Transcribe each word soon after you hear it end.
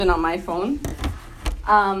on my phone.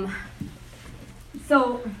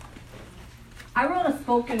 So I wrote a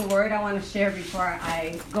spoken word I want to share before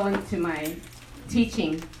I go into my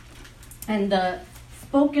teaching. And the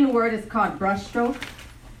spoken word is called brushstroke.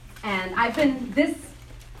 And this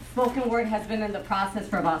spoken word has been in the process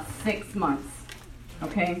for about 6 months.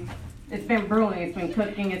 Okay? It's been brewing, it's been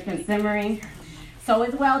cooking, it's been simmering. So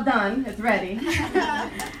it's well done, it's ready.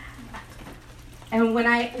 And when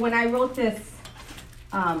I wrote this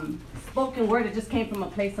spoken word, it just came from a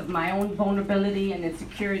place of my own vulnerability and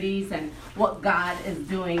insecurities and what God is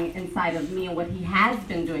doing inside of me and what He has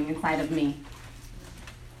been doing inside of me.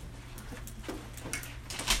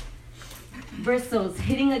 Bristles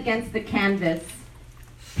hitting against the canvas,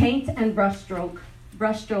 paint and brushstroke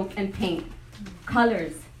and paint.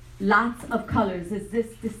 Colors, lots of colors is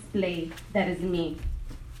this display that is me.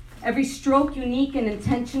 Every stroke unique and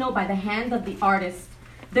intentional by the hand of the artist.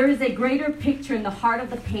 There is a greater picture in the heart of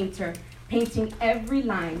the painter, painting every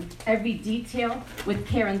line, every detail with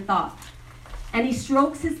care and thought. And he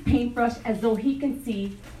strokes his paintbrush as though he can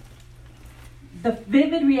see the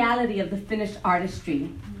vivid reality of the finished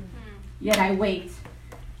artistry. Yet I wait,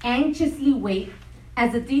 anxiously wait,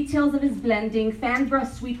 as the details of his blending, fan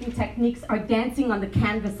brush sweeping techniques are dancing on the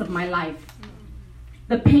canvas of my life.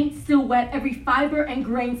 The paint still wet, every fiber and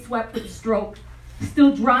grain swept with stroke,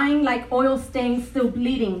 still drying like oil stains, still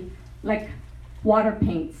bleeding like water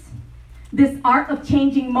paints. This art of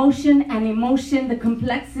changing motion and emotion, the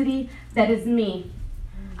complexity that is me.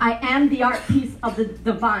 I am the art piece of the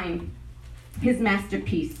divine, his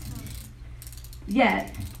masterpiece.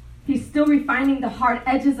 Yet, he's still refining the hard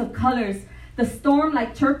edges of colors, the storm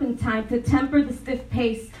like turpentine to temper the stiff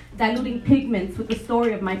pace, diluting pigments with the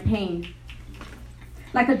story of my pain.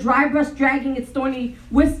 Like a dry brush dragging its thorny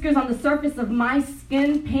whiskers on the surface of my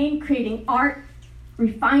skin, pain creating art,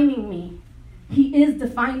 refining me. He is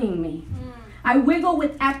defining me. I wiggle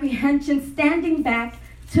with apprehension, standing back,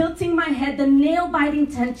 tilting my head, the nail-biting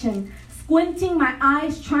tension, squinting my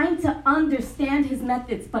eyes, trying to understand his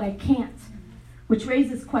methods, but I can't, which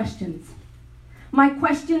raises questions. My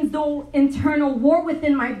questions, though internal, war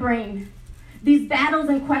within my brain. These battles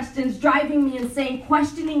and questions driving me insane,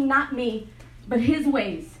 questioning not me, but his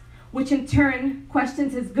ways, which in turn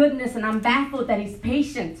questions his goodness, and I'm baffled that he's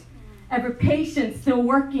patient, ever patient, still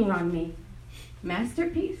working on me.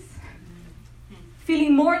 Masterpiece?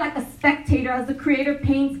 Feeling more like a spectator as the creator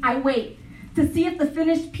paints, I wait to see if the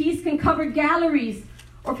finished piece can cover galleries,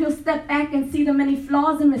 or if he'll step back and see the many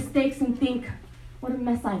flaws and mistakes and think, what a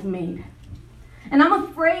mess I've made. And I'm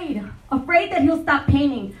afraid that he'll stop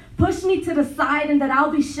painting, push me to the side, and that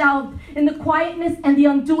I'll be shelved in the quietness and the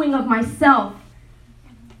undoing of myself.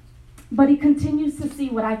 But he continues to see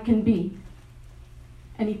what I can be,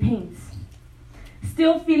 and he paints.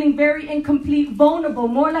 Still feeling very incomplete, vulnerable,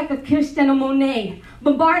 more like a Kish than a Monet,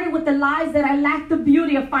 bombarded with the lies that I lack the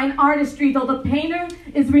beauty of fine artistry, though the painter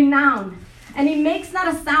is renowned. And he makes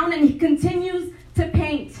not a sound, and he continues to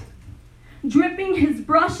paint, dripping his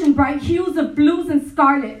brush in bright hues of blues and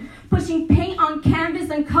scarlet, pushing paint on canvas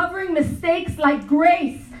and covering mistakes like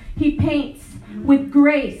grace. He paints with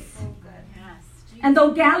grace. And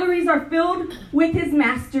though galleries are filled with his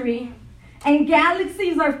mastery, and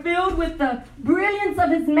galaxies are filled with the brilliance of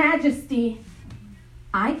his majesty,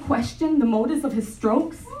 I question the motives of his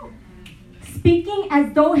strokes, speaking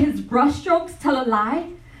as though his brushstrokes tell a lie.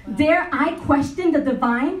 Dare I question the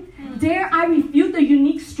divine? Dare I refute the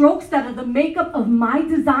unique strokes that are the makeup of my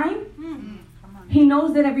design? He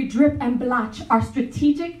knows that every drip and blotch are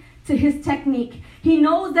strategic to his technique. He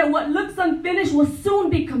knows that what looks unfinished will soon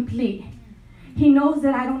be complete. He knows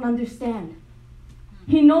that I don't understand.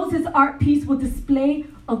 He knows his art piece will display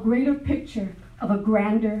a greater picture of a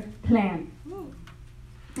grander plan.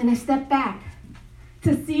 And I step back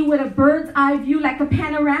to see with a bird's eye view like a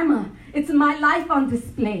panorama. It's my life on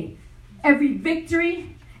display. Every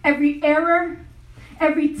victory, every error,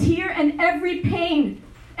 every tear, and every pain,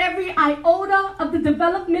 every iota of the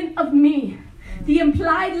development of me. The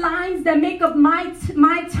implied lines that make up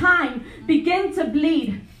my time begin to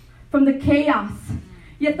bleed from the chaos.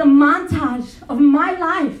 Yet the montage of my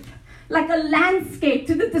life, like a landscape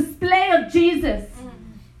to the display of Jesus.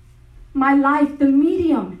 My life, the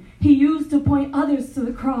medium he used to point others to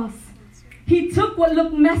the cross. He took what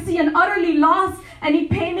looked messy and utterly lost, and he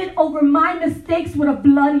painted over my mistakes with a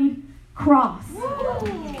bloodied cross.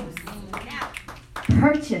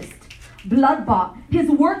 Purchased, blood-bought, his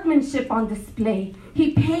workmanship on display.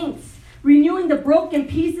 He paints, renewing the broken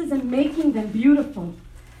pieces and making them beautiful.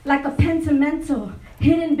 Like a pentimento,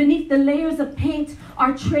 hidden beneath the layers of paint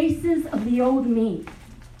are traces of the old me.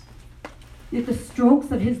 Yet the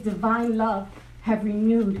strokes of his divine love have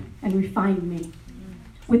renewed and refined me.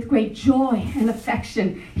 With great joy and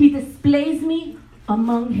affection, he displays me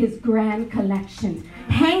among his grand collection,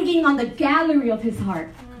 hanging on the gallery of his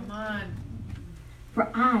heart. Come on. For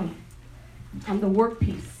I am the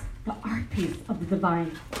workpiece, the art piece of the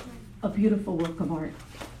divine, a beautiful work of art.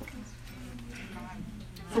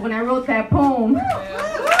 So when I wrote that poem,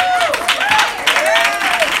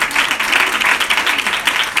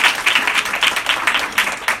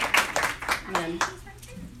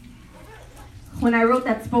 when I wrote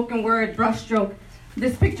that spoken word brushstroke,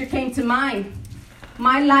 this picture came to mind.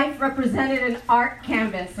 My life represented an art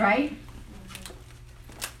canvas, right?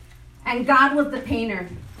 And God was the painter.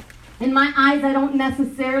 In my eyes, I don't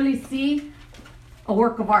necessarily see a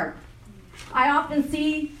work of art. I often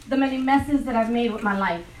see the many messes that I've made with my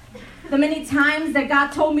life. The many times that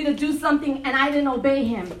God told me to do something and I didn't obey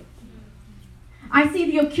him. I see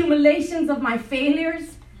the accumulations of my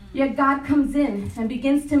failures, yet God comes in and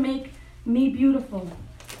begins to make me beautiful,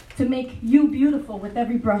 to make you beautiful with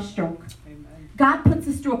every brushstroke. God puts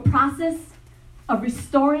us through a process of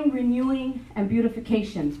restoring, renewing, and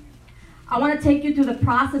beautification. I want to take you through the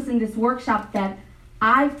process in this workshop that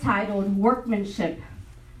I've titled Workmanship,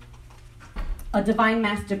 a Divine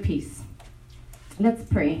Masterpiece. Let's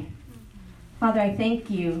pray. Father, I thank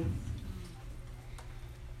you.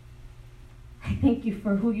 I thank you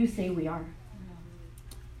for who you say we are.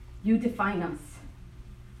 You define us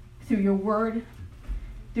through your word,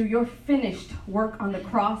 through your finished work on the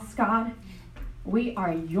cross, God. We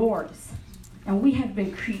are yours, and we have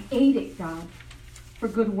been created, God, for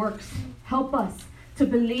good works. Help us to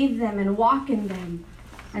believe them and walk in them,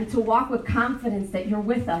 and to walk with confidence that you're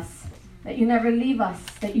with us, that you never leave us,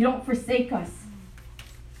 that you don't forsake us,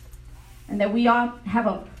 and that we all have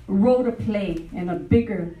a role to play in a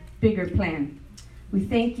bigger plan. We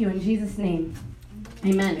thank you in Jesus' name.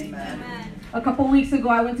 Amen. Amen. A couple weeks ago,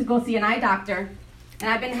 I went to go see an eye doctor, and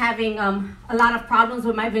I've been having a lot of problems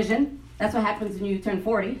with my vision. That's what happens when you turn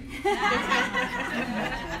 40.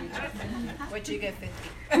 Wait till you get 50.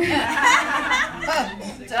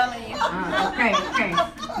 Telling you. Okay.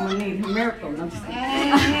 I'm going to need a miracle. No, I'm just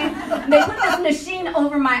kidding. They put this machine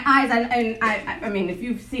over my eyes, and I mean, if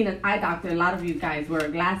you've seen an eye doctor, a lot of you guys wear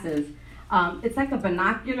glasses. It's like a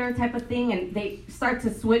binocular type of thing, and they start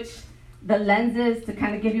to switch the lenses to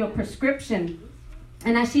kind of give you a prescription.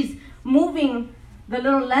 And as she's moving the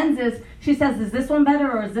little lenses, she says, is this one better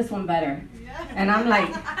or is this one better? And I'm like,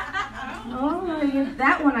 oh,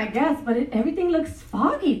 that one, I guess, but everything looks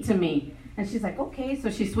foggy to me. And she's like, okay. So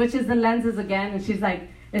she switches the lenses again, and she's like,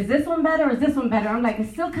 is this one better or is this one better? I'm like,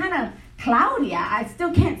 it's still kind of cloudy. I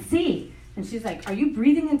still can't see. And she's like, are you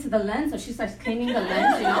breathing into the lens? So she starts cleaning the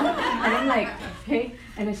lens, you know? And I'm like, okay.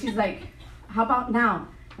 And then she's like, how about now?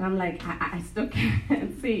 And I'm like, I still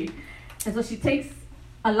can't see. And so she takes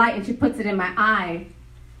a light and she puts it in my eye,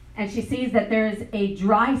 and she sees that there's a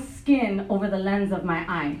dry skin over the lens of my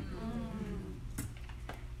eye.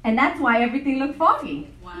 And that's why everything looked foggy.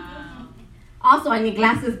 Wow. Also, I need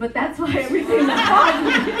glasses, but that's why everything looked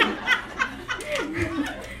foggy.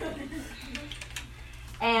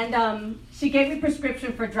 And she gave me a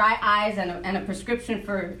prescription for dry eyes and a prescription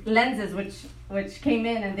for lenses, which came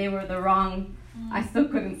in, and they were the wrong. I still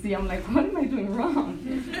couldn't see. I'm like, what am I doing wrong?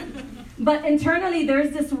 But internally,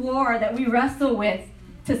 there's this war that we wrestle with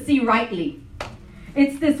to see rightly.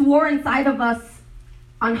 It's this war inside of us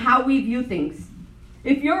on how we view things.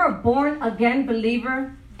 If you're a born-again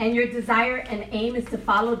believer and your desire and aim is to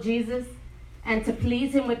follow Jesus and to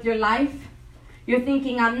please him with your life, you're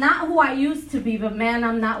thinking, I'm not who I used to be, but man,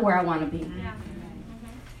 I'm not where I want to be. Yeah.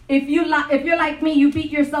 If you're like me, you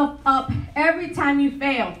beat yourself up every time you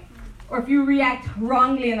fail, or if you react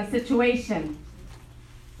wrongly in a situation.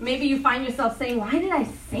 Maybe you find yourself saying, why did I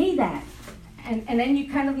say that? And then you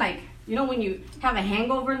kind of like, you know, when you have a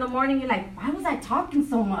hangover in the morning, you're like, why was I talking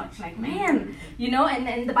so much? Like, man, you know,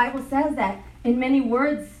 and the Bible says that in many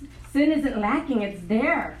words, sin isn't lacking. It's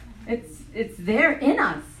there. It's there in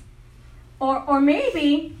us. Or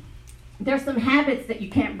maybe there's some habits that you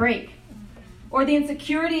can't break. Or the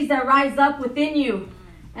insecurities that rise up within you.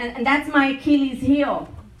 And that's my Achilles heel,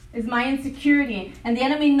 is my insecurity. And the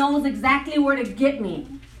enemy knows exactly where to get me.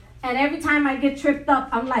 And every time I get tripped up,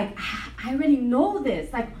 I'm like, I already know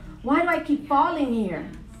this. Like, why do I keep falling here?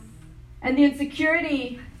 And the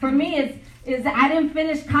insecurity for me is that I didn't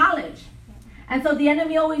finish college. And so the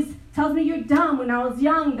enemy always tells me, you're dumb. When I was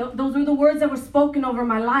young, those were the words that were spoken over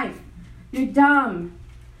my life. You're dumb.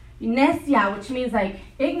 Necia, which means like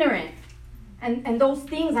ignorant. And those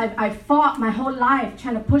things, I fought my whole life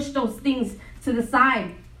trying to push those things to the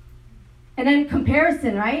side. And then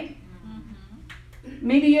comparison, right?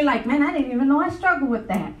 maybe you're like, man, I didn't even know I struggled with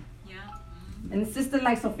that. And the sister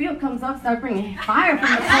like Sophia comes up, starts bringing fire from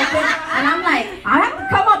the pulpit. And I'm like, I have to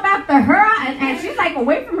come up after her. And she's like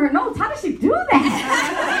away from her nose. How does she do that?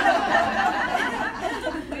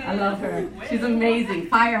 I love her. She's amazing.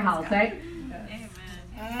 Firehouse, right?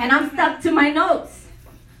 And I'm stuck to my notes.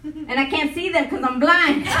 And I can't see them because I'm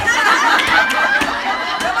blind. Come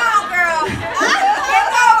on, girl. Keep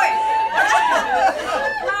going.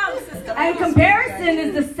 And comparison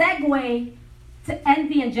is the segue to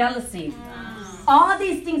envy and jealousy. All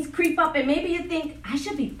these things creep up, and maybe you think, I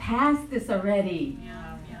should be past this already.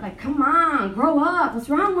 Like, come on, grow up. What's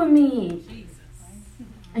wrong with me?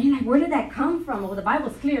 And you're like, where did that come from? Well, the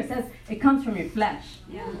Bible's clear. It says it comes from your flesh.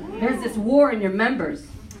 There's this war in your members.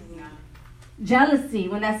 Jealousy,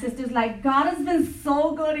 when that sister's like, God has been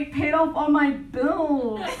so good. He paid off all my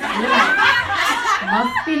bills. You're like,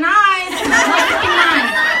 must be nice. Must be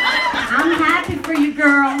nice. I'm happy for you,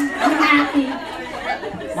 girl. I'm happy.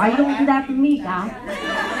 Why you don't do that for me, God?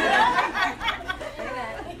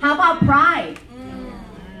 How about pride?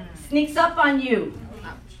 Sneaks up on you.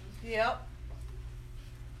 Yep.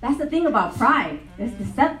 That's the thing about pride. It's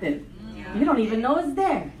deceptive. You don't even know it's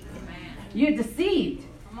there. You're deceived.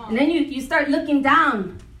 And then you start looking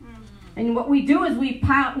down. And what we do is we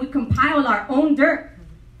compile our own dirt.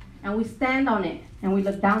 And we stand on it. And we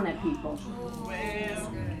look down at people.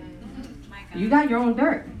 You got your own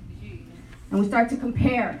dirt. And we start to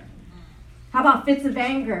compare. How about fits of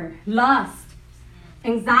anger, lust,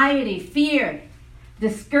 anxiety, fear,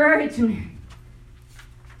 discouragement?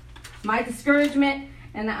 My discouragement,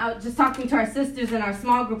 and I was just talking to our sisters in our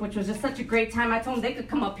small group, which was just such a great time. I told them they could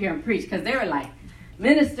come up here and preach because they were like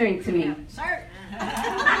ministering to me.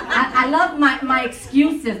 I love my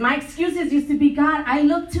excuses. My excuses used to be, God, I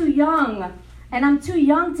look too young, and I'm too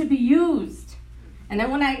young to be used. And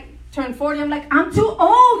then when I turned 40, I'm like, I'm too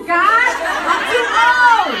old, God. I'm too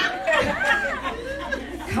old.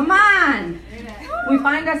 Come on. We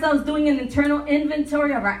find ourselves doing an internal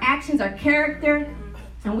inventory of our actions, our character,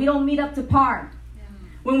 and we don't meet up to par.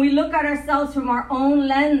 When we look at ourselves from our own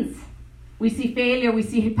lens, we see failure, we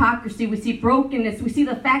see hypocrisy, we see brokenness, we see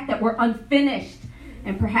the fact that we're unfinished.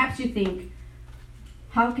 And perhaps you think,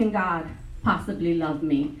 how can God possibly love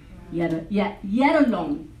me, yet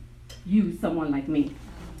alone use someone like me?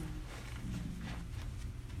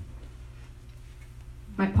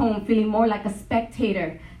 My poem, feeling more like a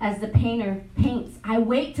spectator as the painter paints. I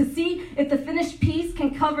wait to see if the finished piece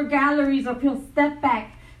can cover galleries, or if he'll step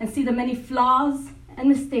back and see the many flaws and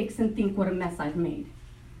mistakes and think what a mess I've made.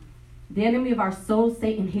 The enemy of our soul,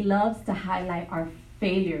 Satan, he loves to highlight our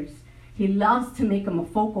failures. He loves to make them a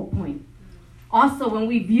focal point. Also, when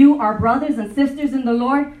we view our brothers and sisters in the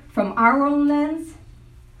Lord from our own lens,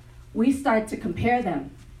 we start to compare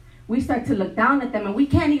them. We start to look down at them, and we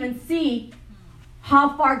can't even see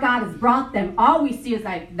how far God has brought them. All we see is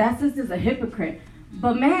like, that sister's a hypocrite.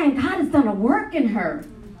 But man, God has done a work in her.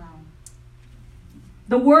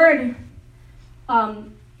 The word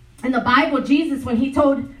in the Bible, Jesus, when he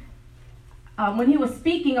was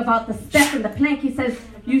speaking about the speck and the plank, he says,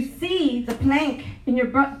 you see the plank in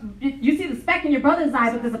you see the speck in your brother's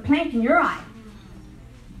eye, but there's a plank in your eye.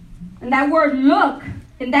 And that word look,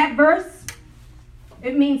 in that verse,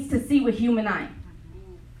 it means to see with human eye.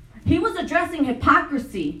 He was addressing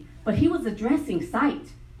hypocrisy, but he was addressing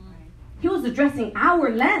sight. He was addressing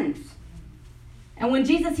our lens. And when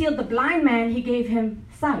Jesus healed the blind man, he gave him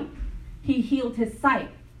sight. He healed his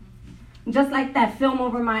sight. Just like that film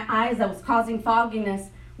over my eyes that was causing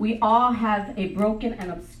fogginess, we all have a broken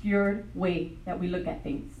and obscured way that we look at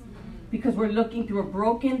things. Because we're looking through a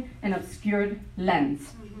broken and obscured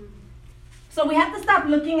lens. So we have to stop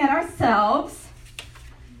looking at ourselves,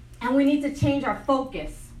 and we need to change our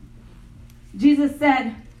focus. Jesus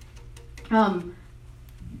said that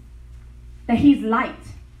he's light.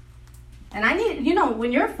 And I need,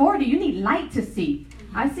 when you're 40, you need light to see.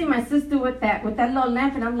 I see my sister with that little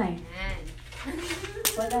lamp, and I'm like,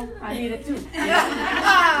 I need it too.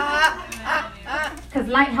 Because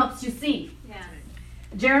light helps you see.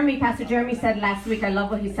 Pastor Jeremy said last week, I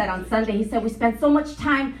love what he said on Sunday. He said, we spend so much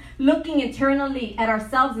time looking internally at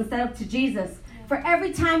ourselves instead of to Jesus. For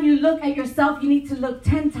every time you look at yourself, you need to look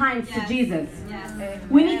 10 times to Jesus.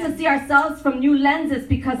 We need to see ourselves from new lenses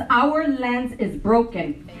because our lens is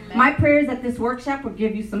broken. Amen. My prayer is that this workshop will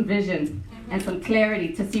give you some vision and some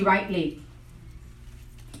clarity to see rightly.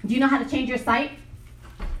 Do you know how to change your sight?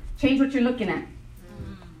 Change what you're looking at.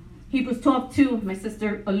 Hebrews 12:2, my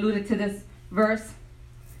sister alluded to this verse.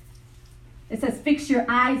 It says, fix your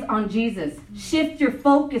eyes on Jesus. Shift your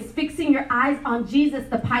focus, fixing your eyes on Jesus,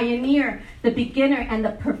 the pioneer, the beginner, and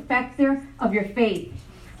the perfecter of your faith.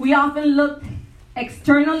 We often look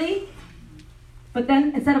externally, but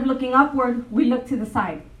then instead of looking upward, we look to the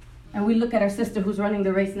side. And we look at our sister who's running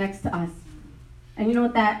the race next to us. And you know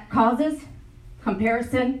what that causes?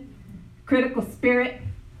 Comparison, critical spirit.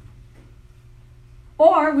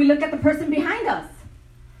 Or we look at the person behind us.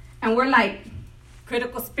 And we're like,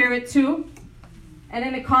 critical spirit too. And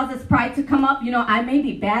then it causes pride to come up. You know, I may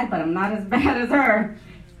be bad, but I'm not as bad as her.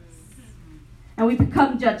 And we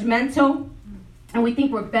become judgmental. And we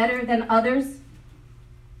think we're better than others.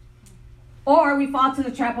 Or we fall to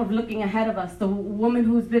the trap of looking ahead of us. The woman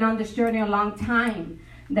who's been on this journey a long time,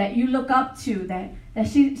 that you look up to, that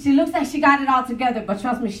she looks like she got it all together, but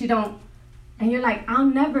trust me, she don't. And you're like, I'll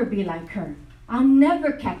never be like her. I'll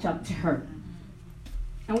never catch up to her.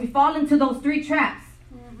 And we fall into those three traps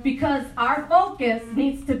because our focus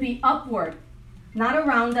needs to be upward, not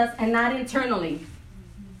around us and not internally.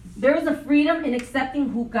 There is a freedom in accepting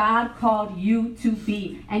who God called you to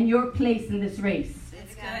be and your place in this race.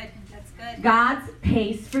 It's good. That's good. God's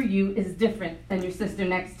pace for you is different than your sister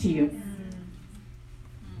next to you.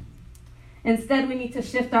 Instead, we need to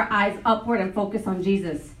shift our eyes upward and focus on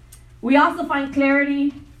Jesus. We also find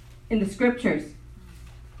clarity in the scriptures.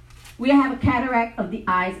 We have a cataract of the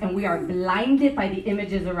eyes and we are blinded by the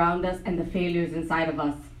images around us and the failures inside of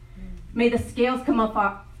us. May the scales come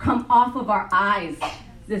off of our eyes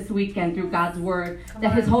this weekend through God's word,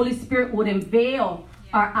 that his Holy Spirit would unveil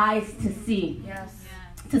our eyes to see,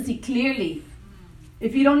 to see clearly.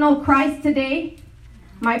 If you don't know Christ today,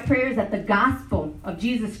 my prayer is that the gospel of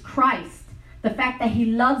Jesus Christ, the fact that he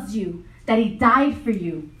loves you, that he died for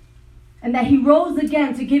you, and that he rose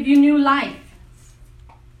again to give you new life,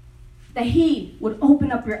 that he would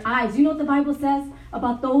open up your eyes. You know what the Bible says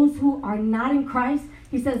about those who are not in Christ?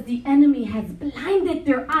 He says the enemy has blinded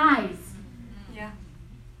their eyes.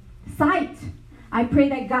 Sight. I pray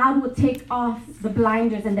that God would take off the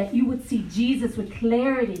blinders and that you would see Jesus with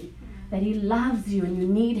clarity, that he loves you and you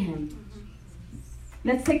need him.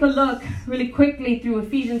 Let's take a look really quickly through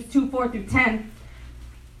Ephesians 2:4-10.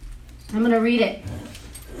 I'm going to read it.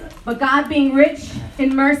 But God, being rich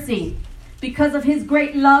in mercy, because of his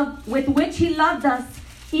great love with which he loved us,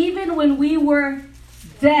 even when we were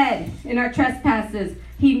dead in our trespasses,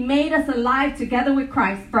 he made us alive together with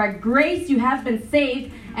Christ. By grace you have been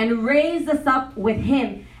saved, and raised us up with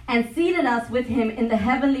him, and seated us with him in the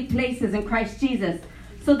heavenly places in Christ Jesus,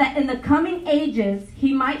 so that in the coming ages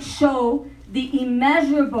he might show the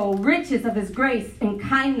immeasurable riches of his grace and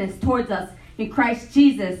kindness towards us in Christ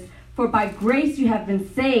Jesus. For by grace you have been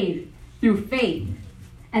saved through faith.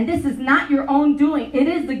 And this is not your own doing. It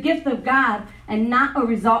is the gift of God and not a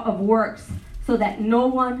result of works, so that no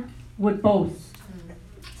one would boast.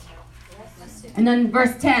 And then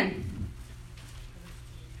verse 10.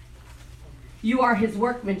 You are his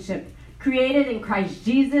workmanship, created in Christ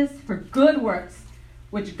Jesus for good works,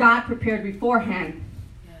 which God prepared beforehand,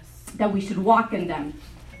 that we should walk in them.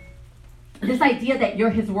 This idea that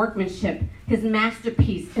you're his workmanship, his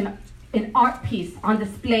masterpiece, an art piece on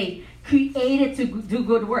display, created to do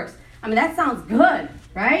good works. I mean, that sounds good,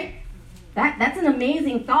 right? That's an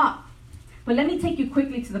amazing thought. But let me take you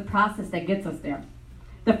quickly to the process that gets us there.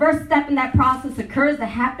 The first step in that process occurs to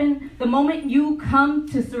happen the moment you come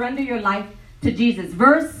to surrender your life to Jesus.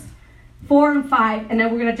 Verse 4 and 5, and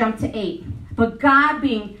then we're going to jump to 8. But God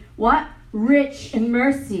being what? Rich in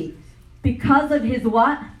mercy, because of his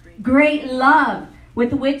what? Great love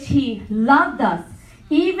with which he loved us,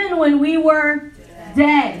 even when we were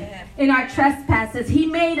dead in our trespasses. He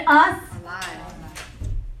made us alive.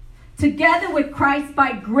 Together with Christ.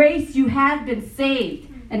 By grace you have been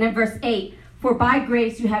saved. And then verse 8. For by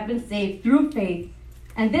grace you have been saved through faith.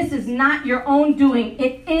 And this is not your own doing.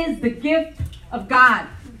 It is the gift of God.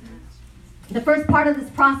 The first part of this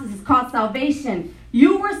process is called salvation.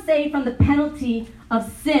 You were saved from the penalty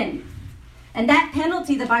of sin. And that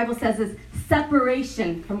penalty, the Bible says, is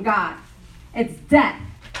separation from God. It's death.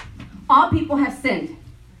 All people have sinned.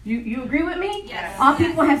 You agree with me? Yes. All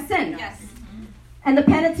people have sinned. Yes. And the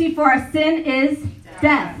penalty for our sin is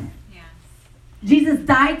death. Yes. Jesus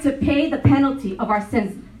died to pay the penalty of our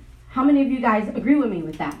sins. How many of you guys agree with me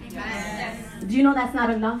with that? Yes. Do you know that's not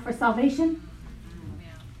enough for salvation?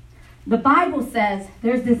 The Bible says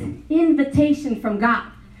there's this invitation from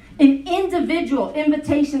God, an individual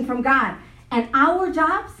invitation from God. And our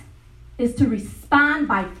jobs is to respond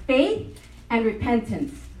by faith and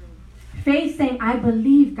repentance. Faith saying, I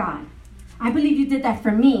believe God. I believe you did that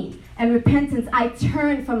for me. And repentance, I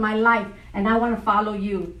turn from my life and I want to follow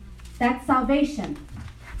you. That's salvation.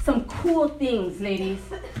 some cool things, ladies,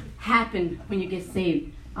 happen when you get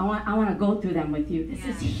saved. I want to go through them with you. This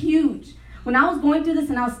is huge. When I was going through this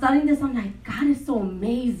and I was studying this, I'm like, God is so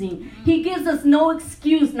amazing. He gives us no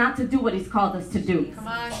excuse not to do what he's called us to do. Come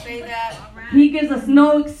on, say that. He gives us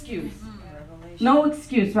no excuse. No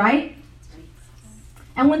excuse, right?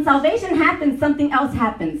 And when salvation happens, something else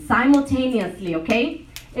happens simultaneously, okay?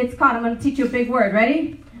 It's called, I'm going to teach you a big word.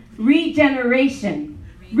 Ready? Regeneration.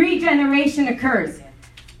 Regeneration occurs.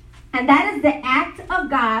 And that is the act of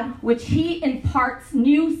God which he imparts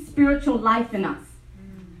new spiritual life in us.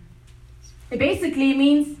 It basically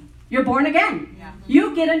means you're born again.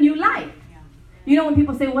 You get a new life. You know when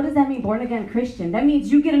people say, what does that mean, born again Christian? That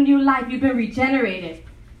means you get a new life. You've been regenerated.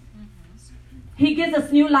 He gives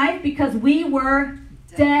us new life because we were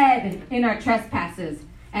dead in our trespasses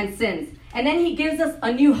and sins. And then he gives us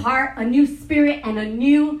a new heart, a new spirit, and a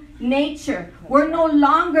new nature. We're no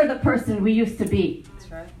longer the person we used to be.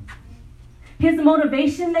 That's right. His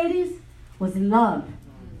motivation, ladies, was love.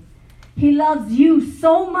 He loves you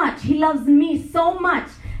so much. He loves me so much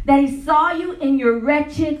that he saw you in your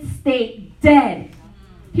wretched state, dead.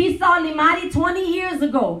 He saw Limari 20 years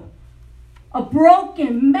ago, a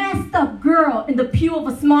broken, messed up girl in the pew of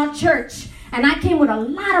a small church. And I came with a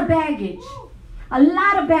lot of baggage. A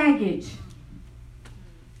lot of baggage.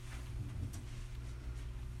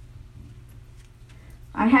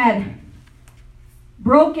 I had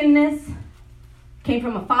brokenness, came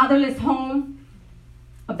from a fatherless home,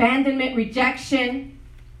 abandonment, rejection.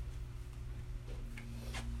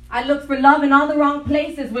 I looked for love in all the wrong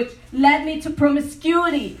places, which led me to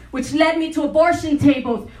promiscuity, which led me to abortion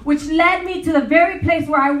tables, which led me to the very place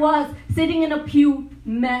where I was, sitting in a pew,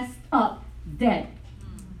 messed up, dead.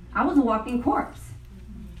 I was a walking corpse.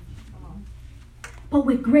 But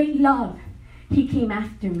with great love, he came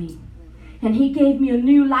after me. And he gave me a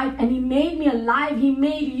new life, and he made me alive. He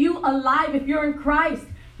made you alive. If you're in Christ,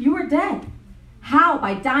 you were dead. How?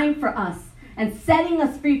 By dying for us and setting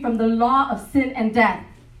us free from the law of sin and death.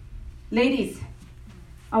 Ladies,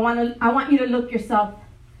 I want you to look yourself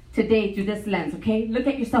today through this lens, okay? Look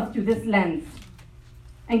at yourself through this lens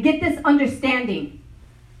and get this understanding.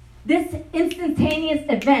 This instantaneous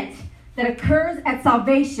event that occurs at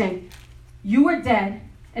salvation, you were dead,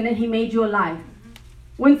 and then he made you alive.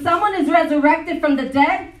 When someone is resurrected from the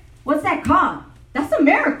dead, what's that called? That's a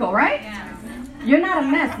miracle, right? Yeah. You're not a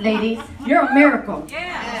mess, ladies. You're a miracle.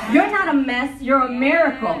 Yeah. You're not a mess. You're a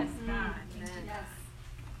miracle. Yes.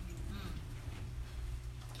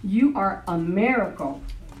 You are a miracle.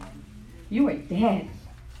 You are dead.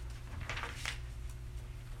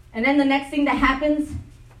 And then the next thing that happens,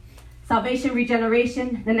 salvation,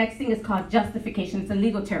 regeneration, the next thing is called justification. It's a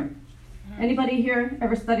legal term. Anybody here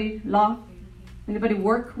ever studied law? Anybody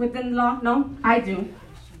work within law? No? I do.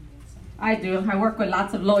 I work with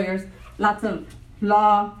lots of lawyers, lots of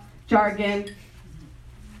law, jargon.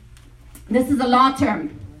 This is a law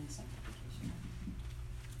term.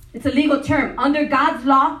 It's a legal term. Under God's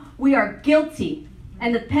law, we are guilty,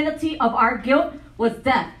 and the penalty of our guilt was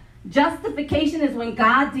death. Justification is when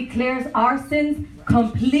God declares our sins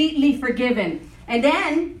completely forgiven. And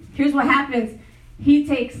then, here's what happens. He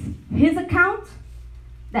takes his account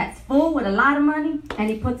that's full with a lot of money, and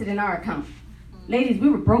he puts it in our account. Ladies, we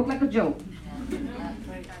were broke like a joke.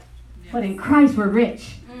 But in Christ, we're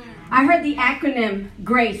rich. I heard the acronym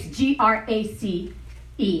GRACE,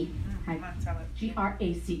 G-R-A-C-E.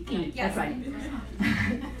 G-R-A-C-E. That's right.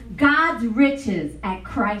 God's riches at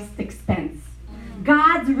Christ's expense.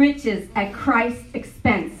 God's riches at Christ's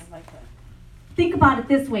expense. Think about it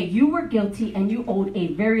this way. You were guilty and you owed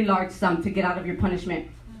a very large sum to get out of your punishment.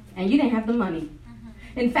 And you didn't have the money.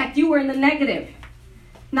 In fact, you were in the negative.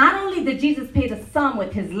 Not only did Jesus pay the sum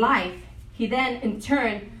with his life, he then in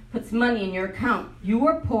turn puts money in your account. You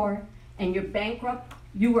were poor and you're bankrupt.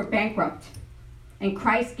 You were bankrupt. And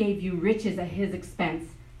Christ gave you riches at his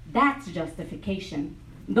expense. That's justification.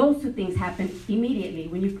 Those two things happen immediately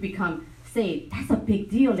when you become saved. That's a big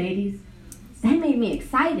deal, ladies. That made me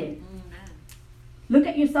excited. Look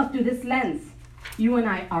at yourself through this lens. You and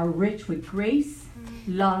I are rich with grace,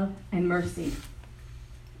 love, and mercy.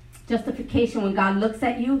 Justification, when God looks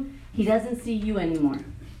at you, he doesn't see you anymore.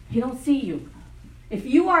 He don't see you. If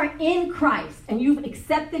you are in Christ and you've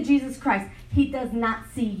accepted Jesus Christ, he does not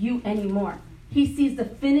see you anymore. He sees the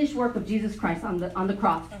finished work of Jesus Christ on the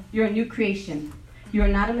cross. You're a new creation. You are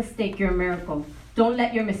not a mistake. You're a miracle. Don't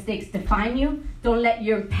let your mistakes define you. Don't let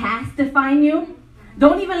your past define you.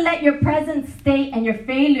 Don't even let your present state and your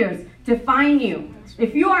failures define you.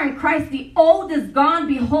 If you are in Christ, the old is gone.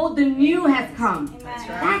 Behold, the new has come.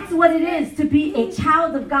 That's what it is to be a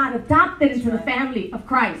child of God, adopted into the family of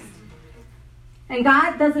Christ. And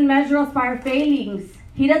God doesn't measure us by our failings.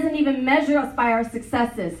 He doesn't even measure us by our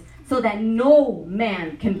successes, so that no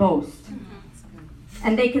man can boast.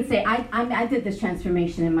 And they can say, I did this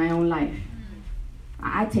transformation in my own life.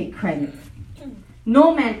 I take credit.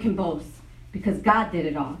 No man can boast because God did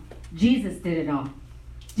it all. Jesus did it all.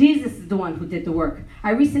 Jesus is the one who did the work.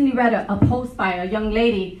 I recently read a post by a young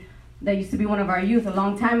lady that used to be one of our youth a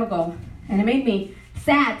long time ago, and it made me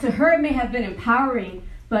sad. To her, it may have been empowering,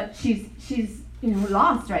 but she's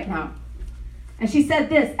lost right now. And she said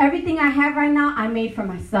this: everything I have right now, I made for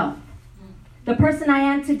myself. The person I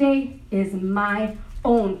am today is my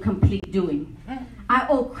own complete doing. I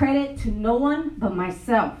owe credit to no one but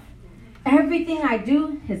myself. Everything I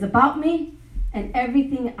do is about me, and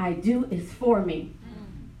everything I do is for me.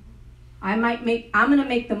 I'm going to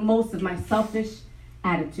make the most of my selfish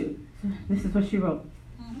attitude. This is what she wrote.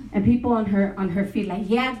 And people on her feet like,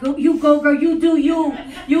 yeah, go girl, you do you.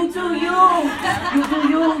 You do you. You do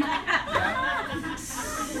you.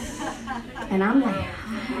 And I'm like,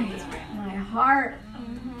 my heart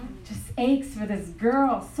just aches for this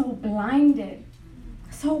girl, so blinded.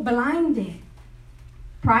 So blinded.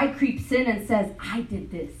 Pride creeps in and says, I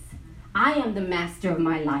did this. I am the master of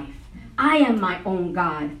my life. I am my own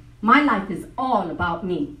God. My life is all about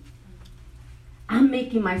me. I'm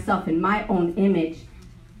making myself in my own image.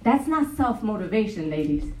 That's not self-motivation,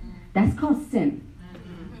 ladies. That's called sin.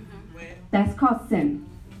 That's called sin.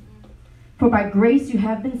 For by grace you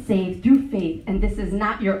have been saved through faith, and this is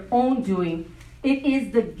not your own doing. It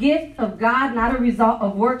is the gift of God, not a result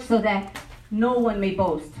of works, so that no one may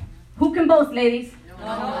boast. Who can boast, ladies? No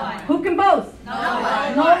one. Who can boast? No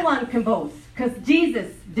one. No one can boast, because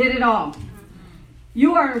Jesus did it all.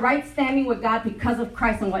 You are in right standing with God because of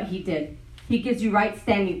Christ and what he did. He gives you right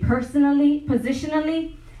standing personally,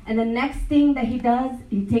 positionally, and the next thing that he does,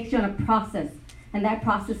 he takes you on a process, and that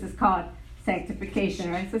process is called sanctification,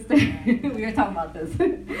 right, sister? We were talking about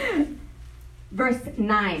this. Verse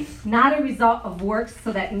 9, not a result of works,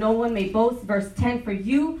 so that no one may boast. Verse 10, for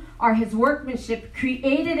you are his workmanship,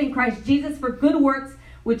 created in Christ Jesus for good works,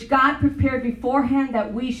 which God prepared beforehand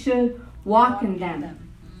that we should walk in them.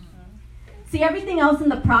 See, everything else in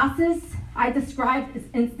the process I described is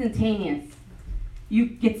instantaneous. You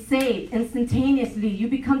get saved instantaneously. You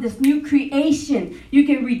become this new creation. You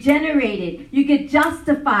get regenerated. You get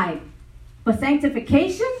justified. But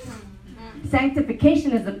sanctification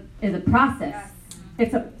is a process.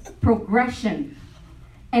 It's a progression.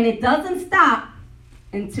 And it doesn't stop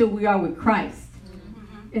until we are with Christ.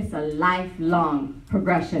 It's a lifelong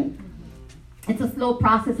progression. It's a slow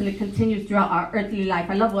process, and it continues throughout our earthly life.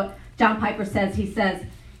 I love what John Piper says. He says,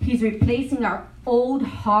 he's replacing our old,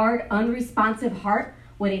 hard, unresponsive heart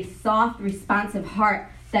with a soft, responsive heart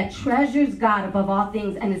that treasures God above all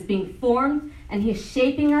things and is being formed, and he's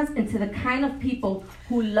shaping us into the kind of people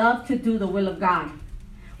who love to do the will of God.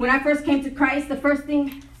 When I first came to Christ, the first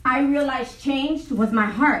thing I realized changed was my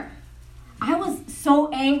heart. I was so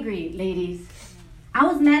angry, ladies. I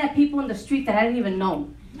was mad at people in the street that I didn't even know.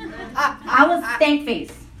 I was stank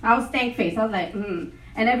face. I was like, And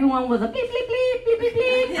everyone was a bleep, bleep, bleep, bleep, bleep,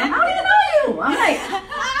 bleep. I don't even know you. I'm like,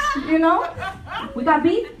 we got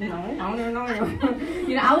beef? No, I don't even know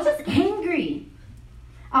you. I was just angry.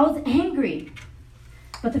 I was angry.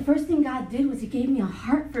 But the first thing God did was he gave me a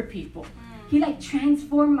heart for people. He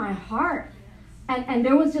transformed my heart. And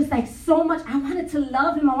there was just so much. I wanted to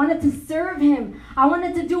love him. I wanted to serve him. I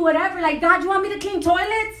wanted to do whatever. God, you want me to clean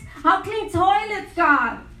toilets? I'll clean toilets,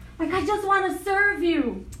 God. I just want to serve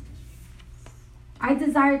you. I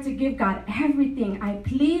desired to give God everything. I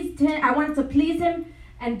pleased him. I wanted to please him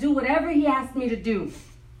and do whatever he asked me to do.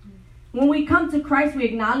 When we come to Christ, we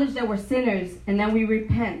acknowledge that we're sinners, and then we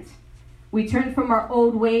repent. We turn from our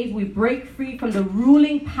old ways. We break free from the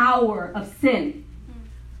ruling power of sin.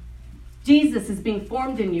 Jesus is being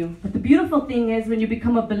formed in you. But the beautiful thing is, when you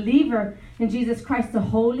become a believer in Jesus Christ, the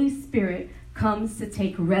Holy Spirit comes to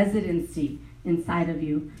take residency inside of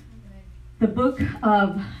you. The book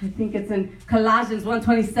of, I think it's in Colossians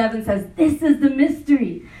 1:27 says, this is the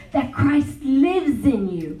mystery, that Christ lives in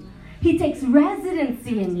you. He takes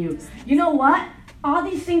residency in you. You know what? All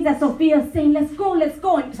these things that Sophia is saying, let's go. And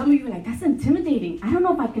some of you are like, that's intimidating. I don't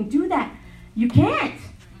know if I can do that. You can't.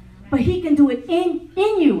 But he can do it in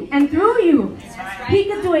you and through you. Right. He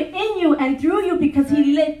can do it in you and through you because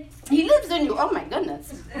he lives in you. Oh my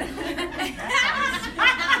goodness. That's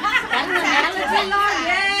an analogy, Lord.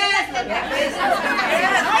 Yes.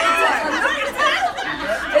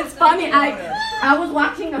 It's funny. I was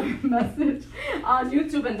watching a message on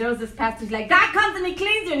YouTube, and there was this pastor. He's like, God comes and he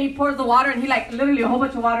cleans you, and he pours the water, and he literally a whole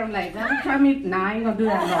bunch of water. I'm like, let me try me. Nah, I ain't gonna do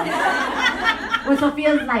that, Lord. When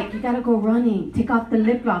Sophia's like, you gotta go running, take off the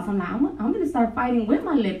lip gloss. I'm like, I'm gonna start fighting with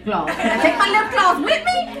my lip gloss. Can I take my lip gloss with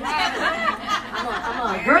me?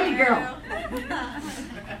 I'm a girly girl.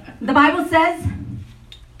 The Bible says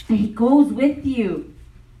that He goes with you.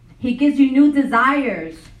 He gives you new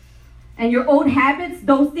desires. And your old habits,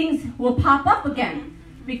 those things will pop up again.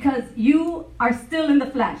 Because you are still in the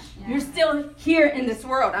flesh. You're still here in this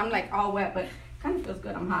world. I'm like all wet, but kind of feels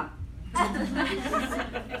good. I'm hot.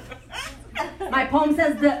 My poem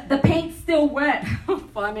says the paint's still wet.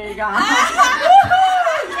 Funny guy.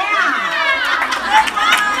 Yeah.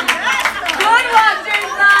 Good one,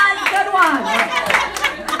 Jason. Good one.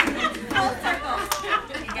 Full circle.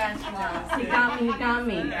 He got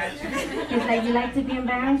me. He's like, you like to be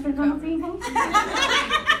embarrassed for some people?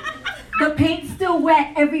 The paint's still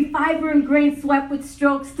wet. Every fiber and grain swept with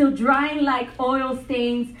strokes, still drying like oil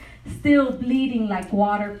stains, still bleeding like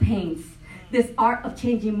water paints. This art of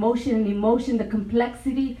changing motion and emotion, the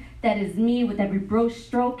complexity that is me with every brush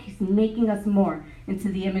stroke, He's making us more into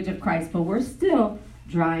the image of Christ. But we're still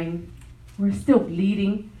drying, we're still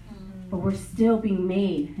bleeding, but we're still being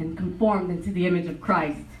made and conformed into the image of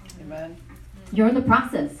Christ. Amen. You're in the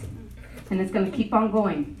process, and it's going to keep on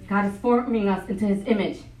going. God is forming us into His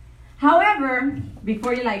image. However,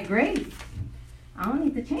 before you're like, Grace, I don't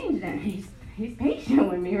need to change that. He's patient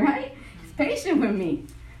with me, right? He's patient with me.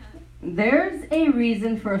 There's a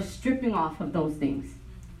reason for a stripping off of those things.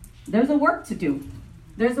 There's a work to do.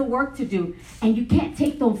 There's a work to do, and you can't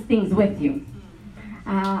take those things with you.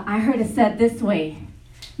 I heard it said this way: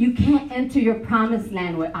 you can't enter your promised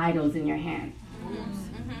land with idols in your hand.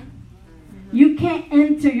 You can't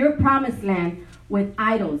enter your promised land with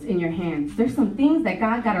idols in your hands. There's some things that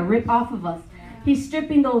God got to rip off of us. He's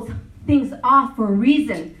stripping those things off for a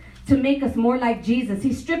reason, to make us more like Jesus.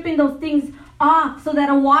 He's stripping those things off so that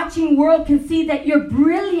a watching world can see that you're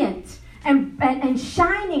brilliant and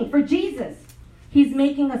shining for Jesus. He's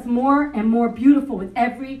making us more and more beautiful with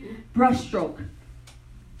every brushstroke.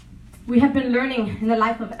 We have been learning in the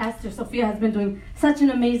life of Esther. Sophia has been doing such an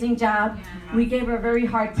amazing job. We gave her a very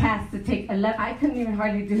hard task to take 11. I couldn't even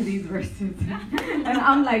hardly do these verses. And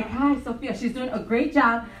I'm like, hi, Sophia. She's doing a great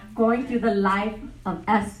job going through the life of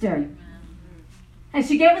Esther. And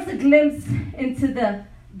she gave us a glimpse into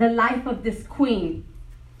the life of this queen.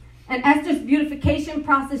 And Esther's beautification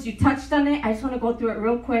process, you touched on it. I just want to go through it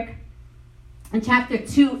real quick. In chapter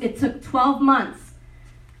 2, it took 12 months.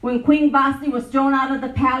 When Queen Vashti was thrown out of the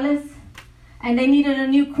palace and they needed a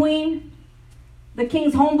new queen, the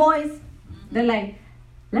king's homeboys, they're like,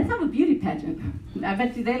 let's have a beauty pageant. I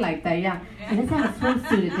bet you they like that, yeah. And let's have a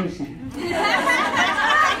swimsuit edition.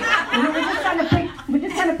 We're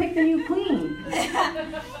just trying to pick the new queen.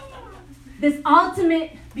 This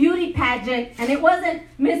ultimate beauty pageant, and it wasn't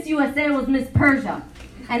Miss USA, it was Miss Persia.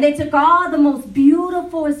 And they took all the most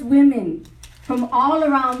beautifulest women from all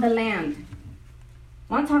around the land.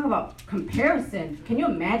 I want to talk about comparison. Can you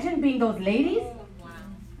imagine being those ladies?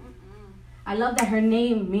 I love that her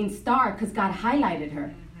name means star because God highlighted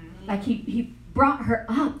her. Like he brought her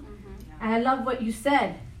up. And I love what you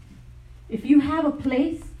said. If you have a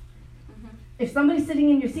place, if somebody's sitting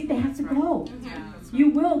in your seat, they have to go. You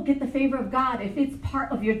will get the favor of God if it's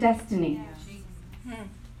part of your destiny.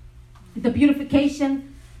 The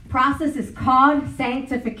beautification process is called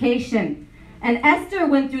sanctification. And Esther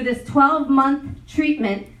went through this 12-month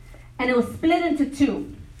treatment, and it was split into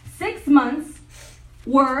two. 6 months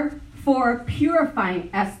were for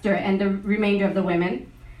purifying Esther and the remainder of the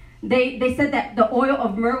women. They said that the oil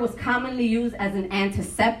of myrrh was commonly used as an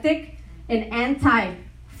antiseptic, an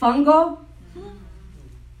antifungal,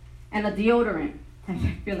 and a deodorant. I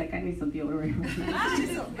feel like I need some deodorant right now.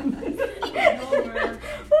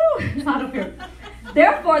 It's hot up here.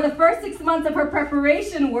 Therefore, the first 6 months of her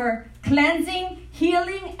preparation were cleansing,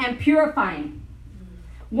 healing, and purifying.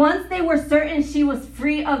 Once they were certain she was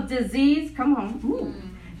free of disease,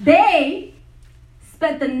 they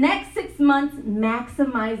spent the next 6 months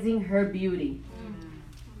maximizing her beauty.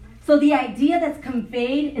 So the idea that's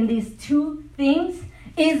conveyed in these two things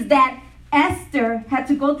is that Esther had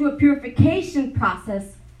to go through a purification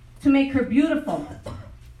process to make her beautiful.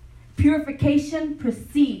 Purification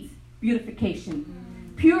precedes beautification.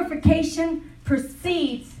 Purification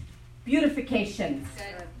precedes beautification.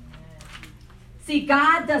 See,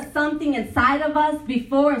 God does something inside of us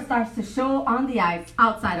before it starts to show on the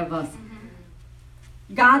outside of us.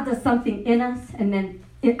 God does something in us and then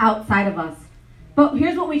outside of us. But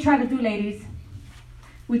here's what we try to do, ladies.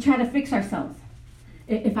 We try to fix ourselves.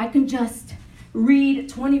 If I can just read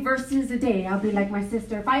 20 verses a day, I'll be like my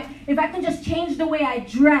sister. If I can just change the way I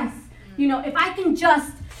dress, if I can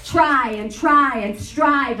just try and try and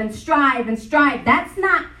strive and strive and strive. That's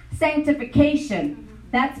not sanctification.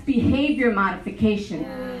 That's behavior modification.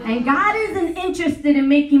 And God isn't interested in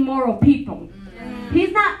making moral people.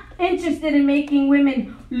 He's not interested in making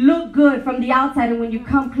women look good from the outside, and when you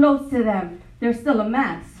come close to them, they're still a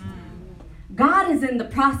mess. God is in the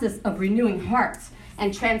process of renewing hearts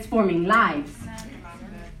and transforming lives.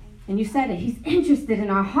 And you said it. He's interested in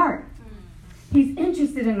our heart. He's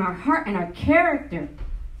interested in our heart and our character.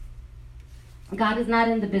 God is not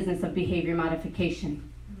in the business of behavior modification.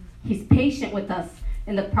 He's patient with us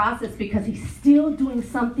in the process because he's still doing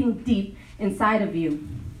something deep inside of you.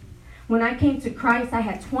 When I came to Christ, I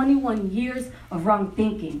had 21 years of wrong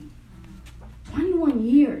thinking. 21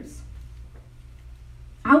 years.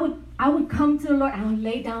 I would come to the Lord, I would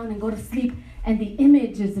lay down and go to sleep, and the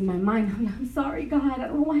images in my mind, I'm sorry, God, I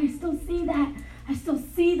don't know why I still see that. I still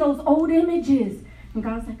see those old images. And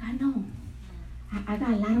God's like, I know. I got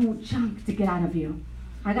a lot of old junk to get out of you.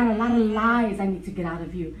 I got a lot of lies I need to get out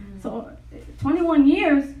of you. So 21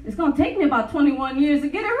 years, it's going to take me about 21 years to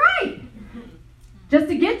get it right. Just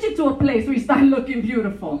to get you to a place where you start looking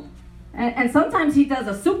beautiful. And sometimes he does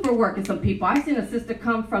a super work in some people. I've seen a sister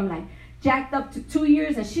come from like jacked up to 2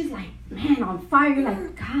 years, and she's like, man, on fire. You're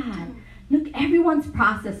like, God, look, everyone's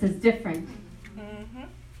process is different.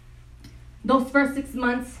 Those first 6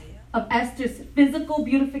 months of Esther's physical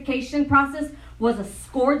beautification process was a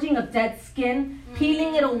scourging of dead skin,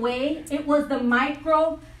 peeling it away. It was the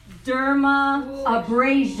microderma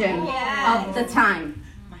abrasion of the time.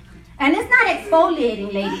 And it's not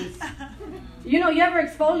exfoliating, ladies. You know, you ever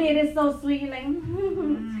exfoliate, it's so sweet, like, I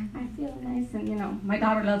feel nice, and you know, my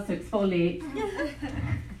daughter loves to exfoliate.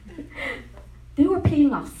 They were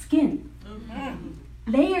peeling off skin.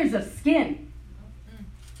 Layers of skin.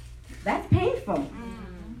 That's painful.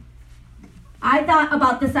 I thought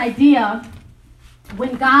about this idea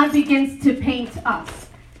when God begins to paint us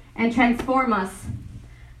and transform us.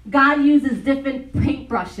 God uses different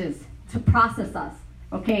paintbrushes to process us,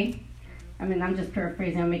 okay? I mean, I'm just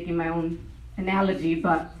paraphrasing, I'm making my own analogy,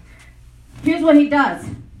 but here's what he does.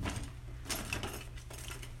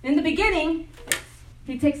 In the beginning,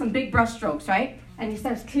 he takes some big brush strokes, right? And he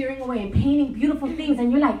starts clearing away and painting beautiful things,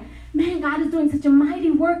 and you're like, man, God is doing such a mighty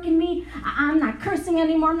work in me. I'm not cursing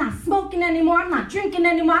anymore. I'm not smoking anymore. I'm not drinking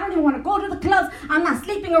anymore. I don't even want to go to the clubs. I'm not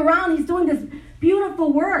sleeping around. He's doing this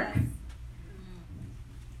beautiful work.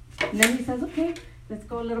 And then he says, okay, let's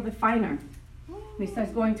go a little bit finer. And he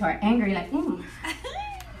starts going to our anger. You're like,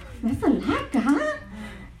 that's a lot, God.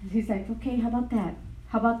 And he's like, okay, how about that?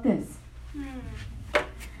 How about this?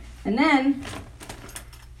 And then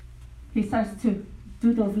he starts to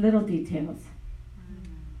do those little details.